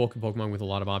a very bulky Pokemon with a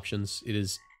lot of options. It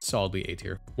is solidly A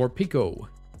tier. Morpeko,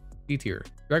 D tier.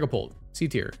 Dragapult, C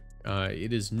tier.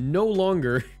 It is no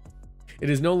longer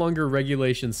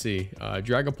Regulation C.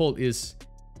 Dragapult is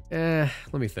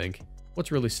let me think.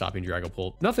 What's really stopping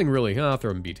Dragapult? Nothing really. I'll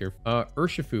throw him B tier.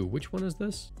 Urshifu. Which one is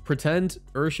this? Pretend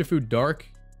Urshifu Dark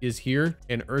is here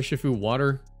and Urshifu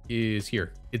Water is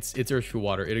here. It's Urshifu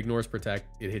Water. It ignores Protect.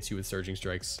 It hits you with Surging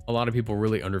Strikes. A lot of people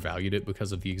really undervalued it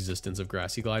because of the existence of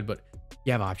Grassy Glide, but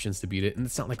you have options to beat it. And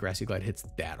it's not like Grassy Glide hits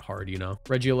that hard, you know?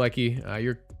 Regieleki,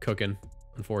 you're cooking.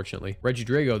 Unfortunately.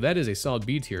 Regidrago, that is a solid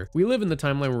B tier. We live in the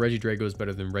timeline where Regidrago is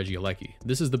better than Regieleki.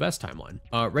 This is the best timeline.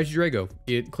 Regidrago,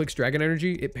 it clicks Dragon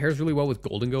Energy. It pairs really well with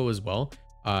Goldengo as well.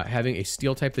 Having a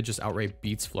Steel type that just outright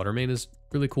beats Fluttermane is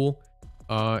really cool.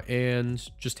 And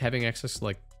just having access to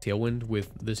like Tailwind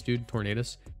with this dude,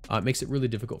 Tornadus, makes it really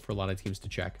difficult for a lot of teams to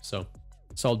check. So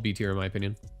solid B tier in my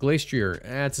opinion. Glastrier,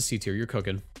 it's a C tier. You're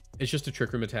cooking. It's just a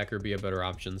Trick Room attacker, be a better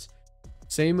options.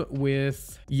 Same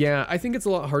with, yeah, I think it's a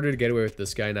lot harder to get away with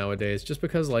this guy nowadays just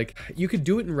because like you could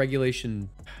do it in Regulation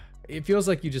it feels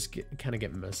like you just kind of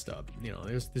get messed up. You know,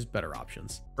 there's better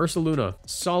options. Ursaluna,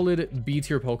 solid B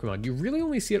tier Pokemon. You really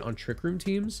only see it on Trick Room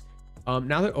teams.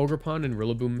 Now that Ogerpon and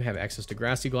Rillaboom have access to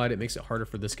Grassy Glide, it makes it harder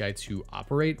for this guy to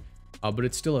operate. But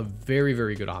it's still a very,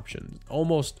 very good option.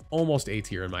 Almost A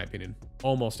tier in my opinion.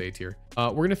 Almost A tier.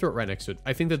 We're gonna throw it right next to it.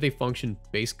 I think that they function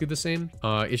basically the same.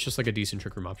 It's just like a decent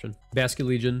Trick Room option. Basket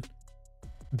Legion,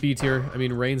 B tier. I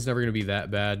mean, Rain's never gonna be that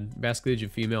bad. Basket Legion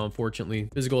female, unfortunately.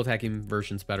 Physical attacking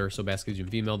version's better, so Basket Legion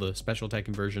female, the special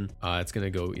attacking version, it's gonna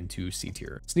go into C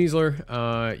tier.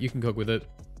 Sneasler, you can cook with it.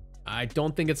 I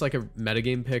don't think it's like a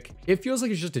metagame pick. It feels like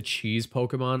it's just a cheese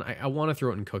Pokemon. I want to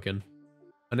throw it in cooking.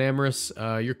 Enamorous,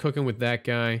 you're cooking with that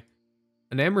guy.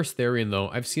 Enamorous Therian, though,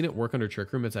 I've seen it work under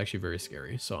Trick Room. It's actually very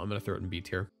scary, so I'm going to throw it in B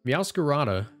tier.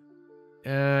 Meowscarada,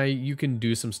 you can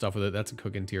do some stuff with it. That's a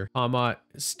cooking tier. Pawmot,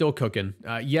 still cooking.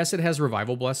 Yes, it has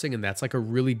Revival Blessing, and that's like a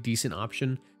really decent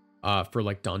option for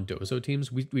like Dondozo teams.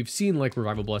 We've seen like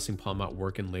Revival Blessing Pawmot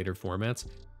work in later formats,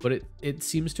 but it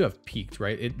seems to have peaked,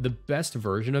 right? The best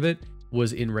version of it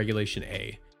was in Regulation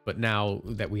A. But now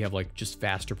that we have like just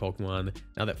faster Pokemon,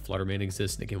 now that Fluttermane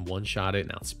exists and it can one-shot it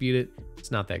and outspeed it, it's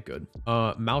not that good.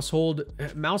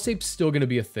 Mouseape's still gonna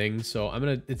be a thing, so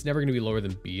it's never gonna be lower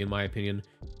than B in my opinion.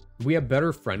 We have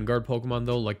better Friend Guard Pokemon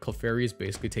though, like Clefairy is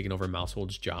basically taking over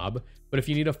Mousehold's job. But if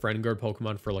you need a Friend Guard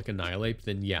Pokemon for like Annihilate,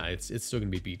 then yeah, it's still gonna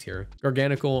be B tier.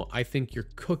 Garganical, I think you're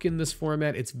cooking this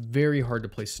format. It's very hard to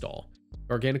play stall.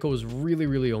 Garganical is really,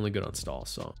 really only good on stall,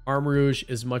 so. Armarouge,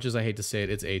 as much as I hate to say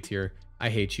it, it's A tier. I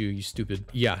hate you, you stupid.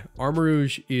 Yeah,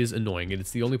 Armarouge is annoying, and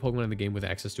it's the only Pokemon in the game with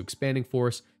access to Expanding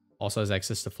Force. Also has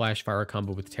access to Flash Fire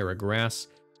combo with Terra Grass,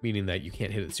 meaning that you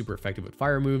can't hit it super effective with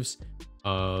fire moves.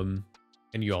 And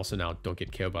you also now don't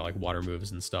get KO'd by like water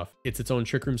moves and stuff. It's its own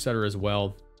Trick Room setter as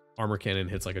well. Armor Cannon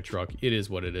hits like a truck. It is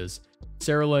what it is.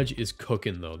 Ceruledge is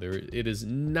cooking though. It is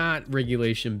not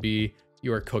Regulation B.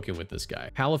 You are cooking with this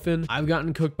guy. Palafin, I've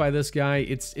gotten cooked by this guy.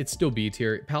 It's still B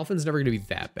tier. Palafin's never gonna be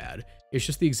that bad. It's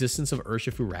just the existence of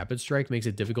Urshifu Rapid Strike makes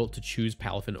it difficult to choose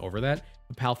Palafin over that.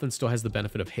 But Palafin still has the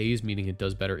benefit of Haze, meaning it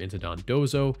does better into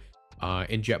Dondozo.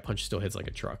 And Jet Punch still hits like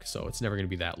a truck, so it's never gonna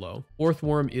be that low.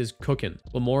 Orthworm is cooking.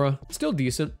 Lamora, still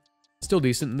decent. Still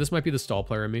decent. And this might be the stall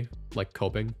player in me, like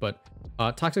coping, but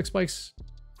Toxic Spikes,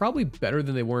 probably better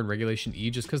than they were in Regulation E,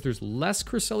 just because there's less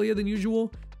Cresselia than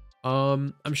usual.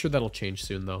 I'm sure that'll change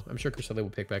soon though. I'm sure Cresselia will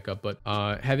pick back up, but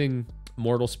having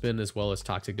Mortal Spin as well as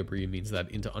Toxic Debris means that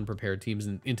into unprepared teams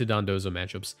and into Dondozo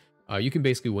matchups, you can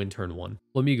basically win turn one.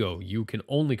 Flamigo, you can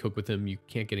only cook with him. You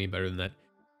can't get any better than that.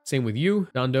 Same with you,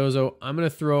 Dondozo. I'm gonna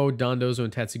throw Dondozo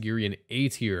and Tatsugiri in A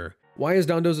tier. Why is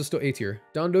Dondozo still A tier?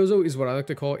 Dondozo is what I like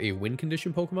to call a win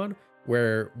condition Pokemon,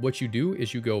 where what you do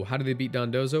is you go, how do they beat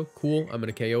Dondozo? Cool, I'm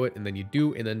gonna KO it, and then you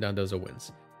do, and then Dondozo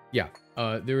wins. Yeah,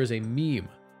 there is a meme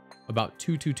about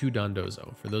 222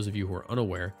 Dondozo. For those of you who are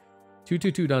unaware,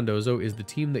 222 Dondozo is the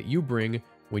team that you bring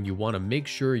when you want to make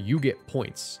sure you get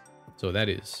points. So that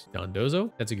is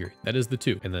Dondozo, Tatsugiri, that is the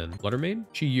 2. And then Fluttermane,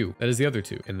 Chi-Yu, that is the other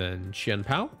 2. And then Xian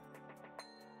Pao,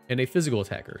 and a physical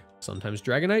attacker. Sometimes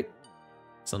Dragonite,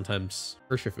 sometimes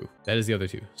Urshifu. That is the other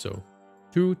 2. So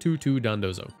 222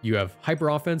 Dondozo. You have Hyper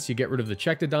Offense, you get rid of the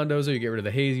Check to Dondozo, you get rid of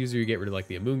the Haze user, you get rid of like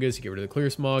the Amoonguss, you get rid of the Clear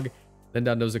Smog. Then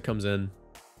Dondozo comes in,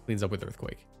 cleans up with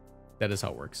Earthquake. That is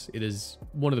how it works. It is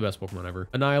one of the best Pokemon ever.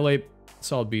 Annihilate,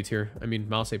 solid B tier. I mean,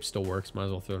 Mouseape still works. Might as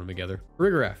well throw them together.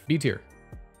 Farigiraf, B tier,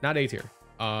 not A tier.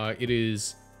 It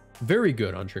is very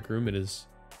good on Trick Room. It is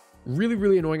really,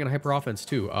 really annoying on Hyper Offense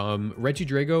too.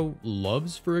 Regidrago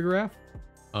loves Farigiraf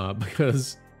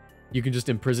because you can just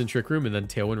imprison Trick Room and then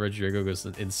Tailwind Regidrago goes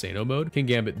in Insano mode.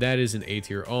 Kingambit, that is an A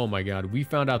tier. Oh my god, we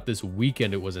found out this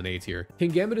weekend it was an A tier.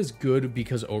 Kingambit is good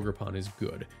because Ogerpon is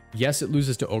good. Yes, it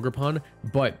loses to Ogerpon,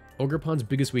 but Ogerpon's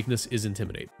biggest weakness is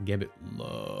Intimidate. Kingambit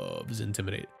loves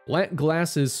Intimidate. Black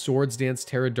Glass's Swords Dance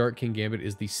Terra Dark Kingambit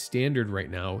is the standard right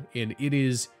now, and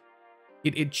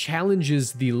it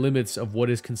challenges the limits of what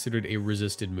is considered a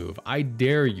resisted move. I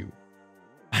dare you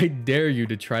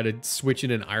to try to switch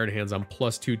in an Iron Hands on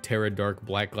 +2 Terra Dark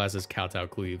Black Glasses Kowtow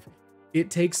Cleave. It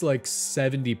takes like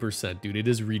 70%, dude. It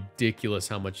is ridiculous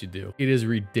how much you do. It is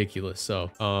ridiculous.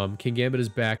 So, Kingambit is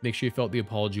back. Make sure you felt the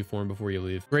apology form before you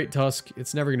leave. Great Tusk,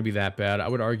 it's never gonna be that bad. I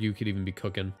would argue it could even be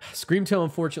cooking. Screamtail,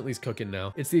 unfortunately, is cooking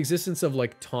now. It's the existence of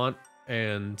like Taunt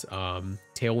and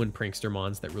Tailwind Prankster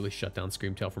Mons that really shut down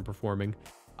Screamtail from performing.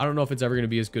 I don't know if it's ever gonna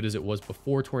be as good as it was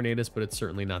before Tornadus, but it's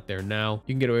certainly not there now.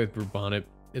 You can get away with Brute Bonnet.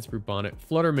 It's Brute Bonnet.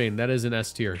 Fluttermane, that is an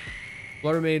S tier.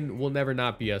 Fluttermane will never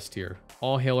not be S tier.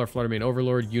 All hail our Fluttermane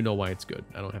Overlord. You know why it's good.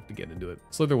 I don't have to get into it.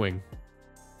 Slitherwing.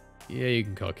 Yeah, you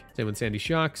can cook. Same with Sandy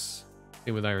Shocks.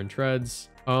 Same with Iron Treads.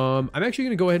 I'm actually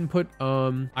going to go ahead and put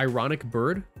Ironic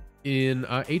Bird in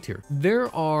A tier.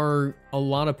 There are a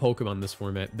lot of Pokemon in this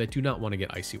format that do not want to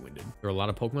get Icy Winded. There are a lot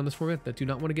of Pokemon in this format that do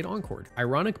not want to get Encored.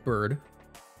 Ironic Bird,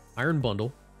 Iron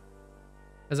Bundle,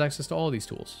 has access to all these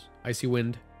tools. Icy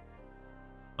Wind,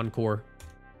 Encore,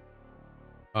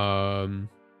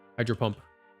 Hydro Pump,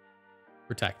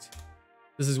 Protect.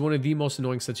 This is one of the most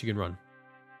annoying sets you can run.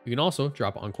 You can also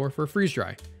drop Encore for a Freeze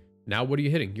Dry. Now what are you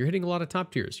hitting? You're hitting a lot of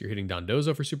top tiers. You're hitting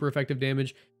Dondozo for super effective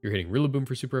damage. You're hitting Rillaboom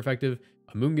for super effective.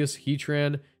 Amoonguss,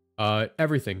 Heatran,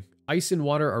 everything. Ice and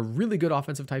Water are really good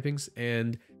offensive typings,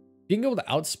 and being able to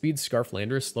outspeed Scarf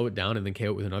Landorus, slow it down, and then KO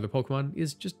it with another Pokemon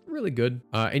is just really good.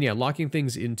 And yeah, locking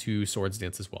things into Swords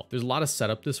Dance as well. There's a lot of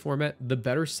setup this format. The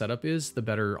better setup is, the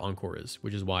better Encore is,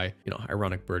 which is why, you know,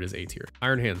 Ironic Bird is A tier.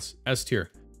 Iron Hands, S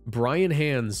tier. Brian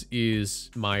Hands is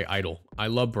my idol. I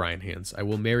love Brian Hands. I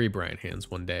will marry Brian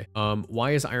Hands one day.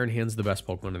 Why is Iron Hands the best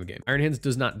Pokemon in the game? Iron Hands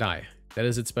does not die. That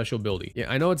is its special ability.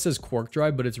 Yeah, I know it says Quark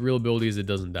Drive, but its real ability is it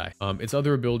doesn't die. Its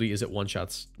other ability is it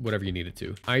one-shots whatever you need it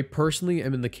to. I personally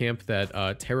am in the camp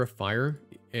that Terra Fire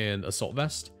and Assault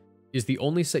Vest is the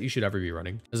only set you should ever be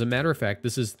running. As a matter of fact,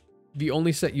 this is the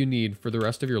only set you need for the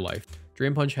rest of your life.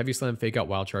 Drain Punch, Heavy Slam, Fake Out,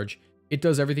 Wild Charge. It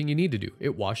does everything you need to do.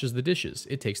 It washes the dishes.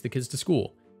 It takes the kids to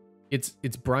school.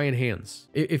 It's Brian Hands.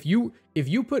 If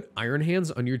you put Iron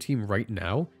Hands on your team right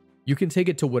now, you can take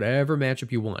it to whatever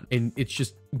matchup you want, and it's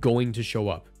just going to show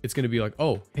up. It's going to be like,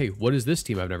 oh, hey, what is this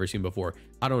team I've never seen before?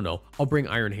 I don't know. I'll bring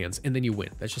Iron Hands, and then you win.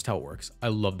 That's just how it works. I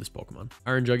love this Pokemon.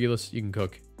 Iron Jugulus, you can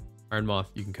cook. Iron Moth,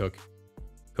 you can cook.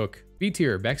 Cook. B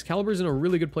tier. Baxcalibur's in a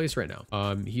really good place right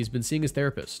now. He's been seeing his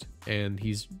therapist, and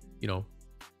he's, you know,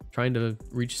 trying to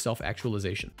reach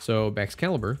self-actualization. So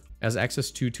Baxcalibur has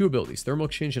access to two abilities, Thermal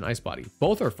Exchange and Ice Body.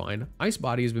 Both are fine. Ice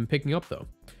Body has been picking up though.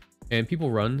 And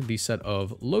people run the set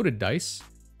of loaded dice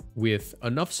with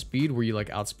enough speed where you like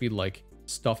outspeed like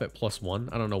stuff at +1.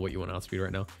 I don't know what you want to outspeed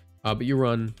right now. But you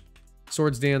run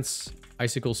Swords Dance,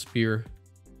 Icicle Spear,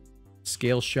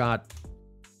 Scale Shot,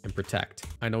 and Protect.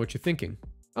 I know what you're thinking.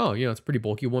 Oh, you know, it's pretty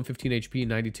bulky, 115 HP,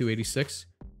 92, 86.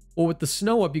 Well, with the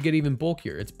snow up, you get even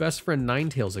bulkier. Its best friend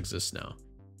Ninetales exists now.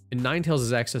 And Ninetales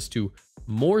has access to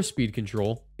more speed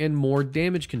control and more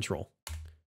damage control.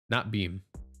 Not beam.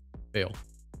 Fail.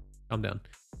 Calm down.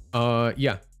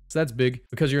 Yeah, so that's big.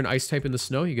 Because you're an ice type in the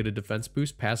snow, you get a defense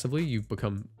boost passively. You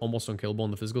become almost unkillable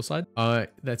on the physical side.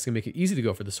 That's gonna make it easy to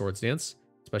go for the Swords Dance,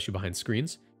 especially behind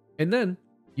screens. And then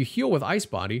you heal with Ice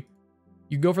Body.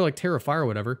 You go for like Terra Fire or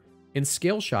whatever, and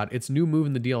Scale Shot, its new move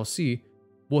in the DLC,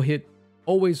 will hit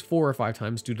always 4 or 5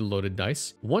 times due to loaded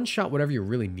dice. One shot whatever you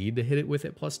really need to hit it with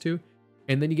at +2,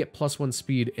 and then you get +1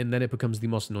 speed, and then it becomes the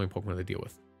most annoying Pokemon to deal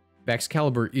with.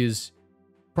 Baxcalibur is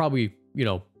probably, you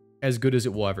know, as good as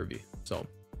it will ever be. So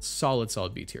solid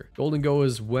B tier. Golden Go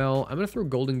as well. I'm gonna throw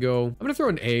Golden Go. I'm gonna throw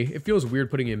an A. It feels weird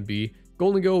putting it in B.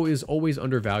 Golden Go is always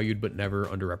undervalued, but never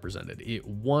underrepresented. It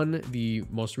won the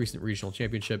most recent regional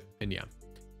championship, and yeah.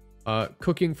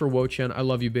 Cooking for Wo-Chen. I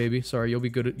love you, baby. Sorry, you'll be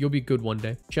good. You'll be good one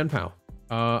day. Chien-Pao.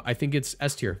 I think it's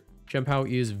S tier. Chien-Pao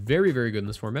is very, very good in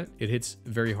this format. It hits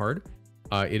very hard.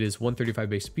 It is 135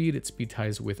 base speed. It speed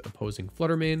ties with opposing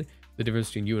Fluttermane. The difference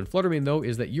between you and Fluttermane, though,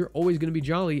 is that you're always going to be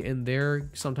jolly, and they're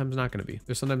sometimes not going to be.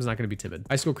 They're sometimes not going to be timid.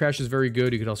 Icicle Crash is very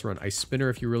good. You could also run Ice Spinner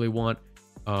if you really want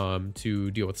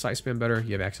to deal with Side Spam better.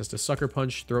 You have access to Sucker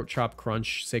Punch, Throat Chop,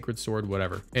 Crunch, Sacred Sword,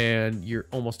 whatever. And you're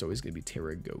almost always going to be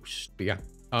Terra Ghost. But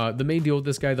yeah, the main deal with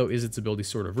this guy, though, is its ability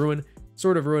Sword of Ruin.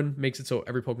 Sword of Ruin makes it so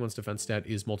every Pokemon's defense stat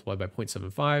is multiplied by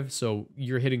 0.75, so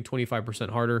you're hitting 25%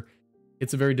 harder.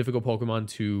 It's a very difficult Pokemon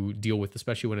to deal with,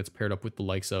 especially when it's paired up with the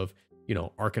likes of, you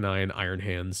know, Arcanine, Iron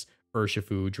Hands,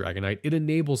 Urshifu, Dragonite. It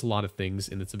enables a lot of things,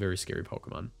 and it's a very scary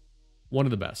Pokemon. One of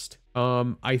the best.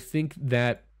 I think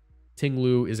that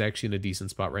Ting-Lu is actually in a decent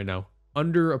spot right now.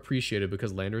 Underappreciated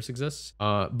because Landorus exists,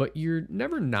 but you're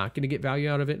never not going to get value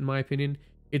out of it, in my opinion.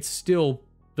 It's still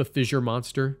the fissure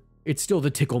monster. It's still the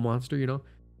tickle monster, you know?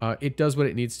 It does what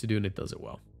it needs to do, and it does it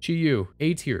well. Chi-Yu,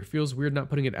 A tier. Feels weird not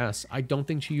putting it S. I don't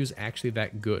think Chi-Yu's actually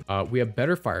that good. We have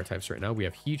better fire types right now. We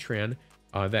have Heatran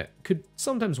that could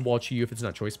sometimes wall Chi-Yu if it's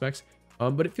not choice specs.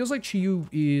 But it feels like Chi-Yu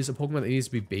is a Pokemon that needs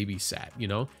to be babysat, you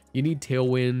know? You need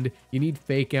Tailwind, you need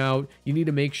Fake Out, you need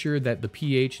to make sure that the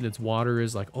pH in its water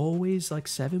is like always like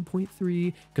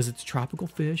 7.3 because it's tropical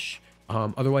fish.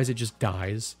 Otherwise it just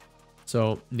dies.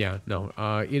 So yeah, no,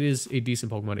 it is a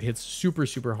decent Pokemon. It hits super,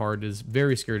 super hard. It is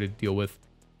very scary to deal with.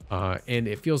 And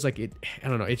it feels like it, I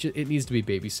don't know, it needs to be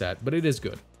babysat, but it is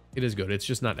good. It is good. It's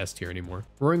just not S tier anymore.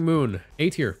 Roaring Moon, A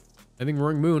tier. I think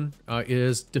Roaring Moon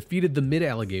is defeated the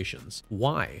mid-allegations.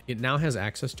 Why? It now has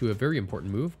access to a very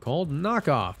important move called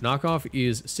Knockoff. Knockoff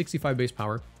is 65 base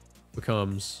power,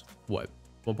 becomes, what,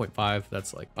 1.5,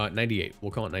 that's like 98.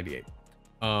 We'll call it 98.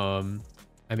 I'm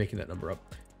making that number up.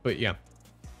 But yeah,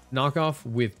 knockoff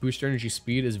with booster energy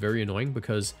speed is very annoying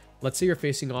because let's say you're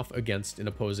facing off against an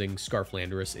opposing Scarf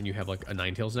Landorus and you have like a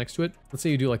Ninetales next to it. Let's say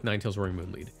you do like Ninetales Roaring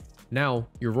Moon lead. Now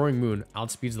your Roaring Moon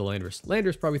outspeeds the Landorus.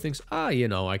 Landorus probably thinks, you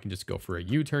know, I can just go for a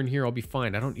U-turn here. I'll be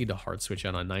fine. I don't need to hard switch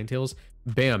out on Ninetales.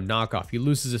 Bam, knockoff. He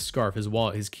loses his Scarf, his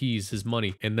wallet, his keys, his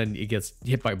money, and then he gets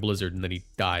hit by Blizzard and then he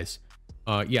dies.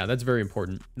 Yeah, that's very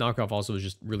important. Knockoff also is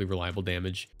just really reliable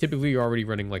damage. Typically, you're already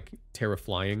running like Terra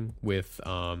Flying with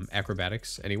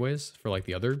Acrobatics anyways for like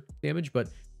the other damage, but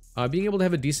being able to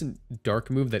have a decent dark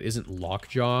move that isn't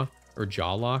Lockjaw or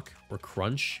Jaw Lock or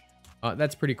Crunch,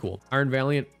 that's pretty cool. Iron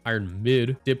Valiant, Iron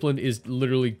Mid. Dipplin is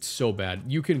literally so bad.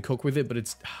 You can cook with it, but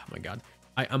it's, oh my god.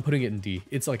 I'm putting it in D.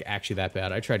 It's like actually that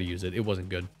bad. I tried to use it. It wasn't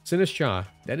good. Sinistcha,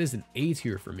 that is an A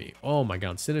tier for me. Oh my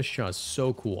god, Sinistcha is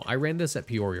so cool. I ran this at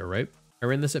Peoria, right? I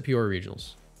ran this at Peoria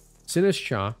Regionals.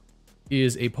 Sinistcha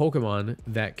is a Pokemon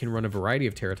that can run a variety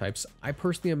of Terra types. I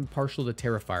personally am partial to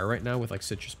Terra Fire right now with like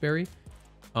Citrus Berry.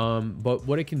 But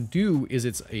what it can do is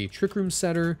it's a Trick Room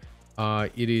setter.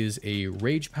 It is a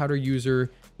Rage Powder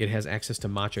user. It has access to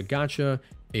Matcha Gotcha,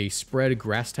 a spread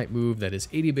grass type move that is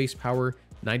 80 base power,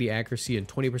 90 accuracy, and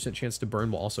 20% chance to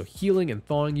burn while also healing and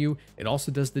thawing you. It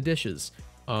also does the dishes.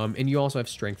 And you also have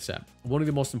Strength Sap. One of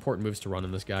the most important moves to run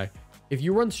in this guy. If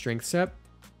you run Strength Sap,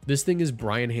 this thing is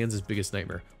Brian Hands' biggest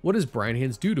nightmare. What does Brian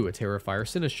Hands do to a Terra Fire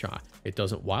Sinistcha? It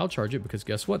doesn't wild charge it because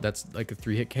guess what? That's like a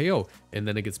 3-hit KO. And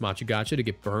then it gets Matcha Gotcha to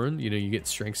get burned. You know, you get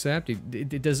Strength Sapped.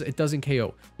 It doesn't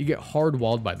KO. You get hard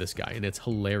walled by this guy and it's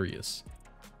hilarious.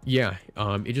 Yeah,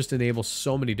 it just enables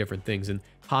so many different things. And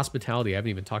Hospitality, I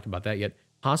haven't even talked about that yet.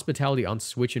 Hospitality on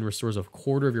switch and restores a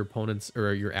quarter of your opponent's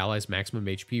or your allies' maximum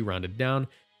HP rounded down.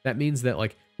 That means that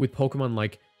like with Pokemon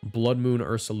like Blood Moon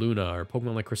Ursaluna or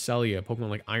Pokemon like Cresselia,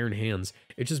 Pokemon like Iron Hands,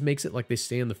 it just makes it like they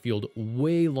stay in the field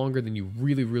way longer than you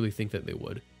really think that they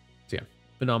would. So yeah,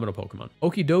 phenomenal Pokemon.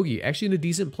 Okidogi, actually in a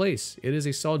decent place. It is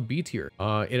a solid B tier.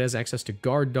 It has access to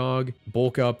Guard Dog,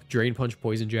 Bulk Up, Drain Punch,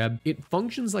 Poison Jab. It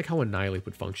functions like how Annihilate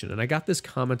would function. And I got this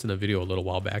comment in a video a little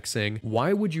while back saying,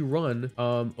 why would you run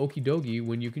Okidogi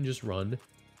when you can just run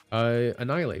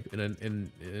Annihilate?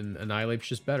 And Annihilate's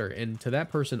just better. And to that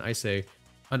person, I say,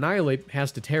 Annihilate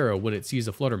has to Terra when it sees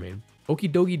a Fluttermane.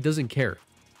 Okidogi doesn't care.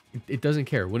 It doesn't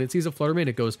care. When it sees a Fluttermane,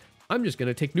 it goes, I'm just going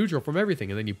to take neutral from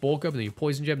everything. And then you bulk up and then you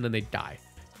Poison Jab and then they die.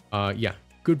 Yeah,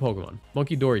 good Pokemon.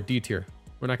 Monkey Dory, D tier.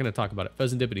 We're not going to talk about it.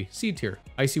 Pheasantipity, C tier.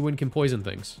 Icy Wind can poison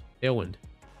things. Tailwind.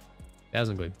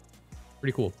 Dazzling.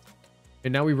 Pretty cool.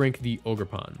 And now we rank the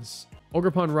Ogrepons.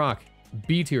 Ogrepon Rock,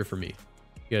 B tier for me.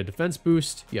 You have defense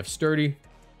boost. You have sturdy.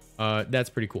 That's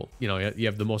pretty cool. You know, you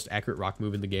have the most accurate rock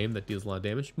move in the game that deals a lot of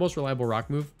damage. Most reliable rock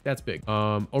move. That's big.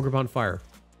 Ogrepon Fire.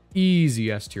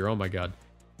 Easy S tier. Oh my god.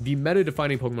 The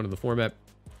meta-defining Pokemon of the format.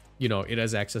 You know, it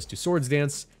has access to Swords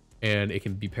Dance, and it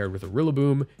can be paired with a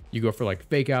Rillaboom. You go for like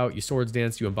Fake Out, you Swords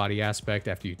Dance, you embody Aspect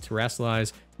after you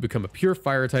Terrasilize, become a pure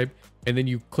Fire type, and then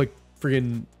you click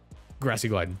friggin' Grassy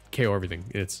Glide, KO everything.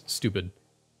 It's stupid.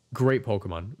 Great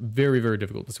Pokemon. Very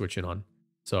difficult to switch in on.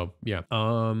 So yeah.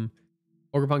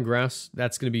 Ogrepon Grass,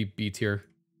 that's going to be B tier.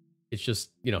 It's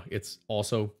just, you know, it's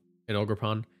also an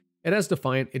Ogrepon. It has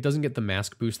Defiant. It doesn't get the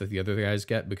mask boost that the other guys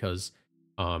get because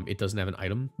it doesn't have an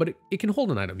item, but it can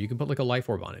hold an item. You can put like a Life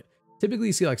Orb on it. Typically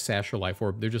you see like Sash or Life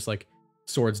Orb. They're just like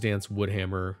Swords Dance,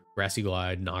 Woodhammer, Grassy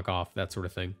Glide, Knockoff, that sort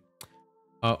of thing.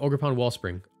 Ogrepon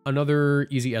Wellspring, another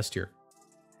easy S tier.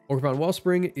 Ogrepon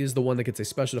Wellspring is the one that gets a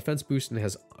special defense boost and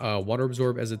has Water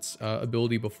Absorb as its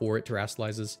ability before it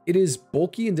Terrastalizes. It is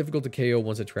bulky and difficult to KO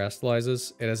once it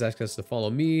Terrastalizes. It has access to Follow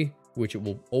Me, which it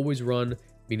will always run,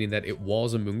 meaning that it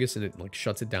walls a Mungus and it like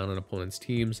shuts it down on opponents'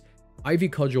 teams. Ivy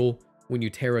Cudgel, when you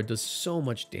Terra, does so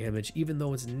much damage, even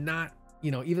though it's not,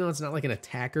 you know, even though it's not like an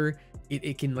attacker,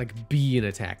 it can like be an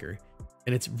attacker.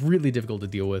 And it's really difficult to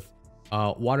deal with.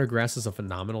 Water Grass is a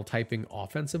phenomenal typing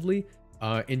offensively.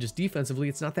 And just defensively,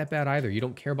 it's not that bad either. You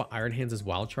don't care about Iron Hands as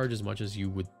wild charge as much as you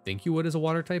would think you would as a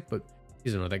water type, but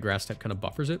you know, that grass type kind of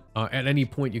buffers it. At any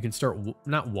point, you can start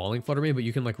not walling Fluttermane, but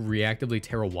you can like reactively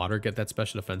Terra Water, get that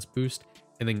special defense boost,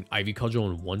 and then Ivy Cudgel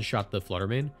and one-shot the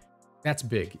Fluttermane. That's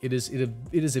big. It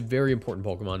is a very important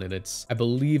Pokemon, and it's, I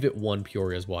believe it won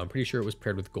Peoria as well. I'm pretty sure it was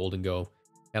paired with Golden Go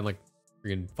and like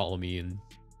freaking Follow Me and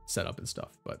Setup and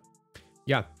stuff. But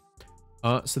yeah,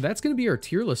 so that's gonna be our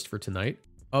tier list for tonight.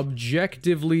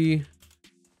 Objectively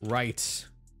right.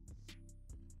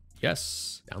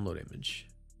 Yes, download image.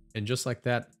 And just like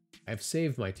that, I've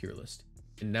saved my tier list.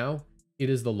 And now it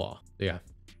is the law. Yeah.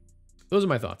 Those are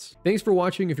my thoughts. Thanks for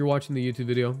watching. If you're watching the YouTube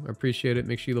video, I appreciate it.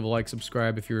 Make sure you leave a like,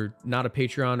 subscribe. If you're not a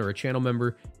Patreon or a channel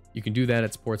member, You can do that.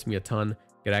 It supports me a ton.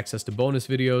 Get access to bonus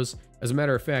videos. As a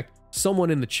matter of fact, someone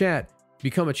in the chat,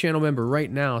 become a channel member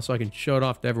right now so I can show it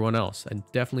off to everyone else. I'm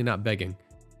definitely not begging.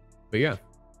 But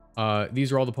yeah,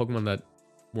 these are all the Pokemon that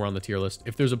were on the tier list.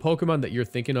 If there's a Pokemon that you're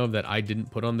thinking of that I didn't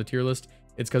put on the tier list,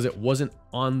 it's because it wasn't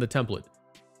on the template.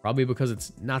 Probably because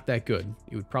it's not that good.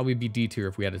 It would probably be D tier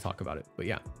if we had to talk about it. But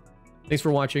yeah, thanks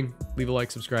for watching. Leave a like,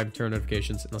 subscribe, turn on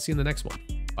notifications, and I'll see you in the next one.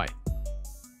 Bye.